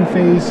just main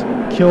phase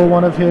kill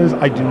one of his.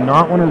 I do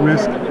not want to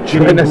risk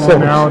getting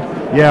blown out.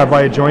 Yeah,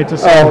 by a joint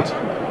assault.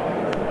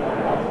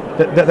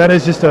 That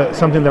is just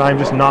something that I'm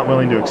just not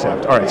willing to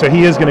accept. All right, so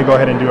he is going to go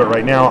ahead and do it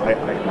right now. I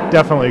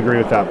definitely agree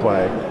with that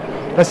play.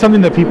 That's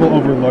something that people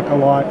overlook a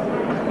lot.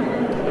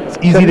 It's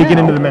easy to get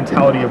into the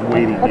mentality of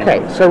waiting.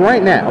 Okay, so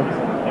right now,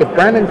 if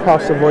Brandon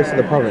casts the Voice of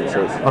the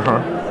Provinces,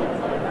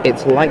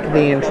 it's like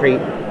the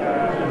entreat.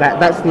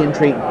 That's the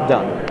entreat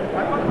done.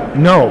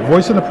 No,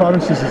 Voice of the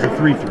Provinces is a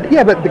 3/3.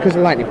 Yeah, but because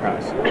of Lightning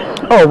Prowess.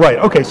 Oh, right.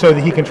 Okay, so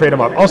he can trade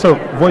him up. Also,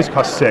 Voice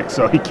costs 6,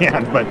 so he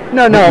can't. But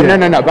no.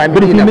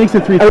 But if he makes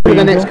a 3/3 over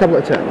the next couple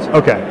of turns.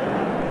 Okay.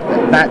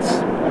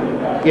 That's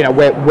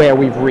where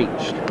we've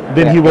reached.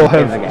 Then he will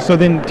have. So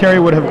then Terry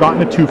would have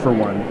gotten a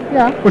 2-for-1.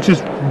 Yeah. Which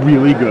is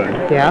really good.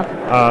 Yeah.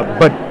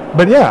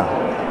 But yeah.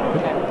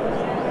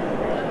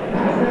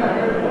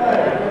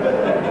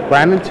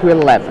 Brandon to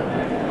 11.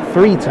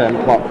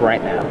 3-turn clock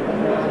right now.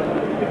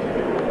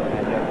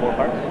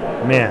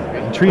 Man,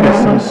 Entreat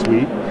is so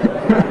sweet.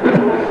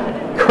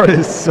 Card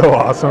is so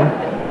awesome.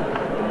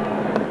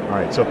 All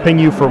right, so ping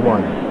you for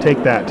 1.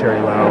 Take that,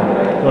 Terry Lau.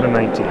 Go to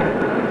 19.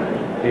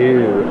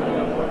 Ew.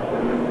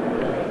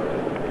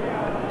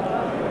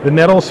 The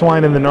Nettle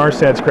Swine and the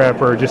Narstad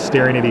Scrapper are just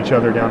staring at each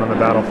other down on the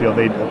battlefield.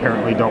 They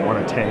apparently don't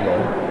want to tangle.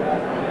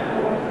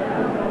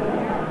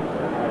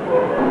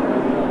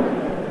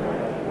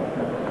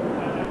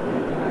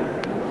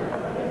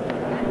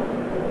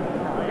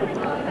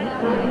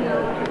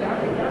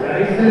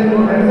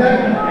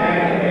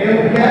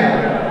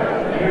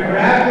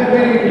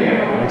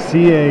 I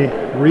see a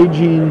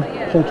Raging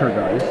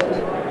Poltergeist.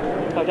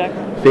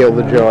 Feel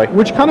the joy.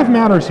 Which kind of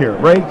matters here,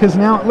 right? Because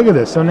now, look at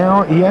this. So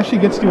now he actually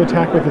gets to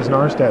attack with his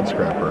Narstad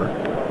Scrapper.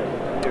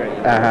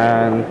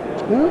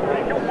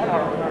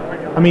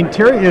 I mean,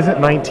 Terry is at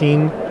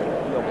 19.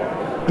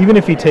 Even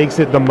if he takes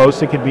it, the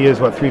most it could be is,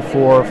 what, 3,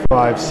 4,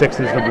 5, 6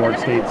 is the board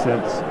state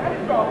sits.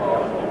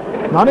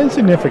 Not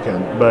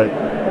insignificant, but...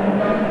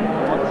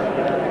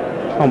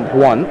 Pump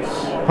once.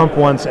 Pump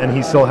once, and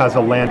he still has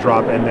a land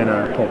drop and then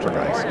a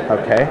Poltergeist.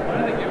 Okay.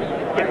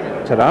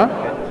 Ta-da.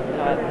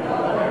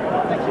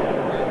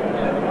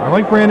 I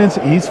like Brandon's.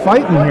 He's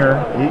fighting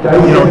here. He's got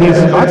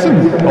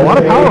a lot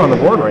of power on the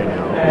board right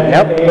now.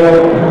 Yep.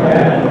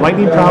 The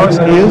Lightning Prowess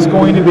is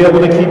going to be able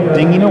to keep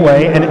dinging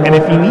away, and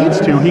if he needs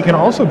to, he can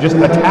also just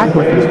attack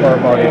with his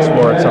Farbog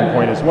Explorer at some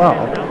point as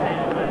well.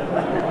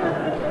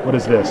 What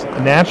is this?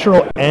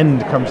 Natural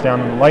End comes down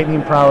on the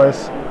Lightning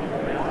Prowess.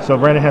 So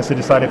Brandon has to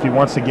decide if he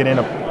wants to get in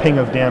a ping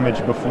of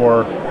damage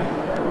before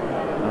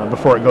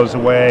it goes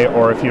away,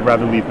 or if he'd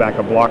rather leave back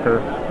a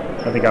blocker.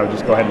 I think I would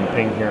just go ahead and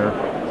ping here.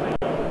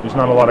 There's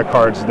not a lot of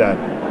cards that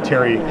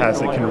Terry has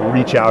that can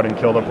reach out and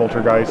kill the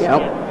Poltergeist.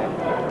 Yep.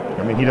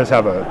 I mean, he does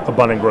have a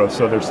abundant growth,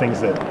 so there's things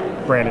that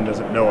Brandon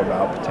doesn't know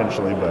about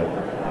potentially. But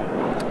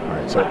all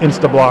right, so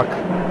insta block.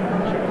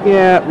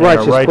 Yeah,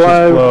 Righteous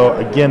Blow.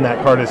 Again,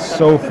 that card is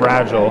so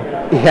fragile.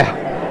 Yeah,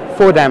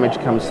 4 damage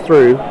comes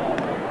through.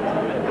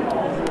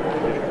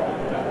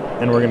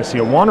 And we're going to see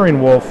a Wandering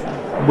Wolf,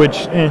 which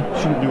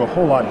shouldn't do a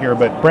whole lot here,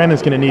 but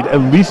Brandon's going to need at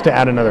least to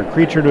add another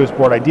creature to his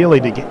board, ideally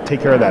to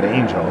take care of that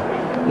Angel.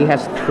 He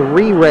has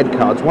 3 red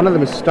cards. One of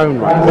them is Stone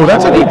Right. Oh,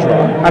 that's a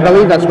draw. I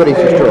believe that's what he's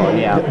just drawn,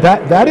 yeah.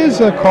 That is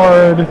a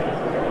card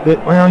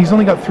that, well, he's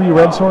only got 3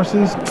 red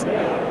sources.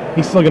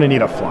 He's still going to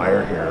need a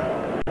flyer here.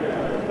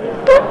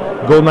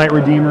 Gold Knight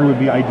Redeemer would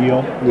be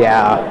ideal.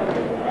 Yeah.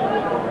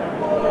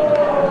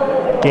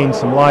 Gain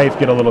some life,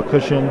 get a little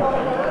cushion.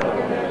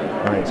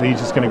 All right, so he's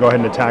just going to go ahead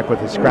and attack with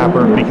his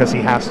Scrapper because he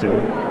has to.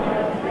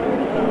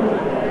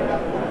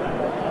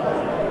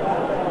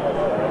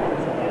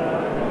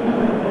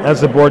 As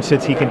the board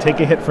sits, he can take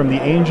a hit from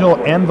the Angel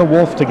and the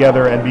Wolf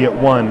together and be at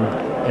 1,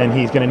 and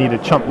he's going to need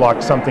to chump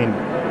block something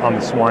on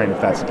the Swine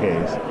if that's the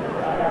case.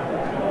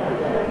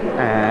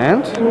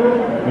 And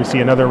we see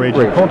another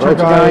Raging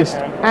Poltergeist.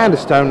 And a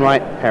Stone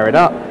Right, pair it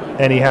up.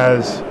 And he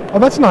has, oh,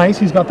 that's nice.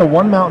 He's got the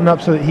 1 mountain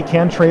up so that he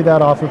can trade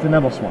that off with the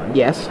Nettle Swine.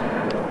 Yes.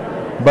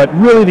 But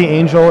really the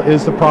Angel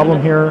is the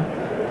problem here.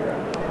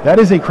 That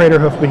is a Crater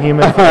Hoof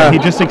Behemoth, and he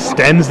just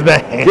extends the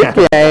hand.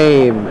 Good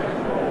game.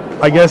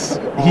 I guess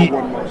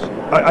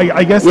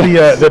I guess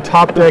the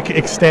top deck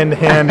extend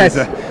hand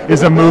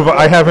is a move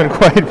I haven't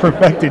quite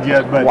perfected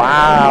yet. But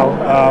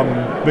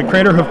wow. The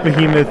Crater Hoof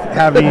Behemoth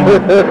having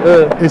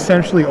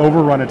essentially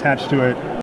Overrun attached to it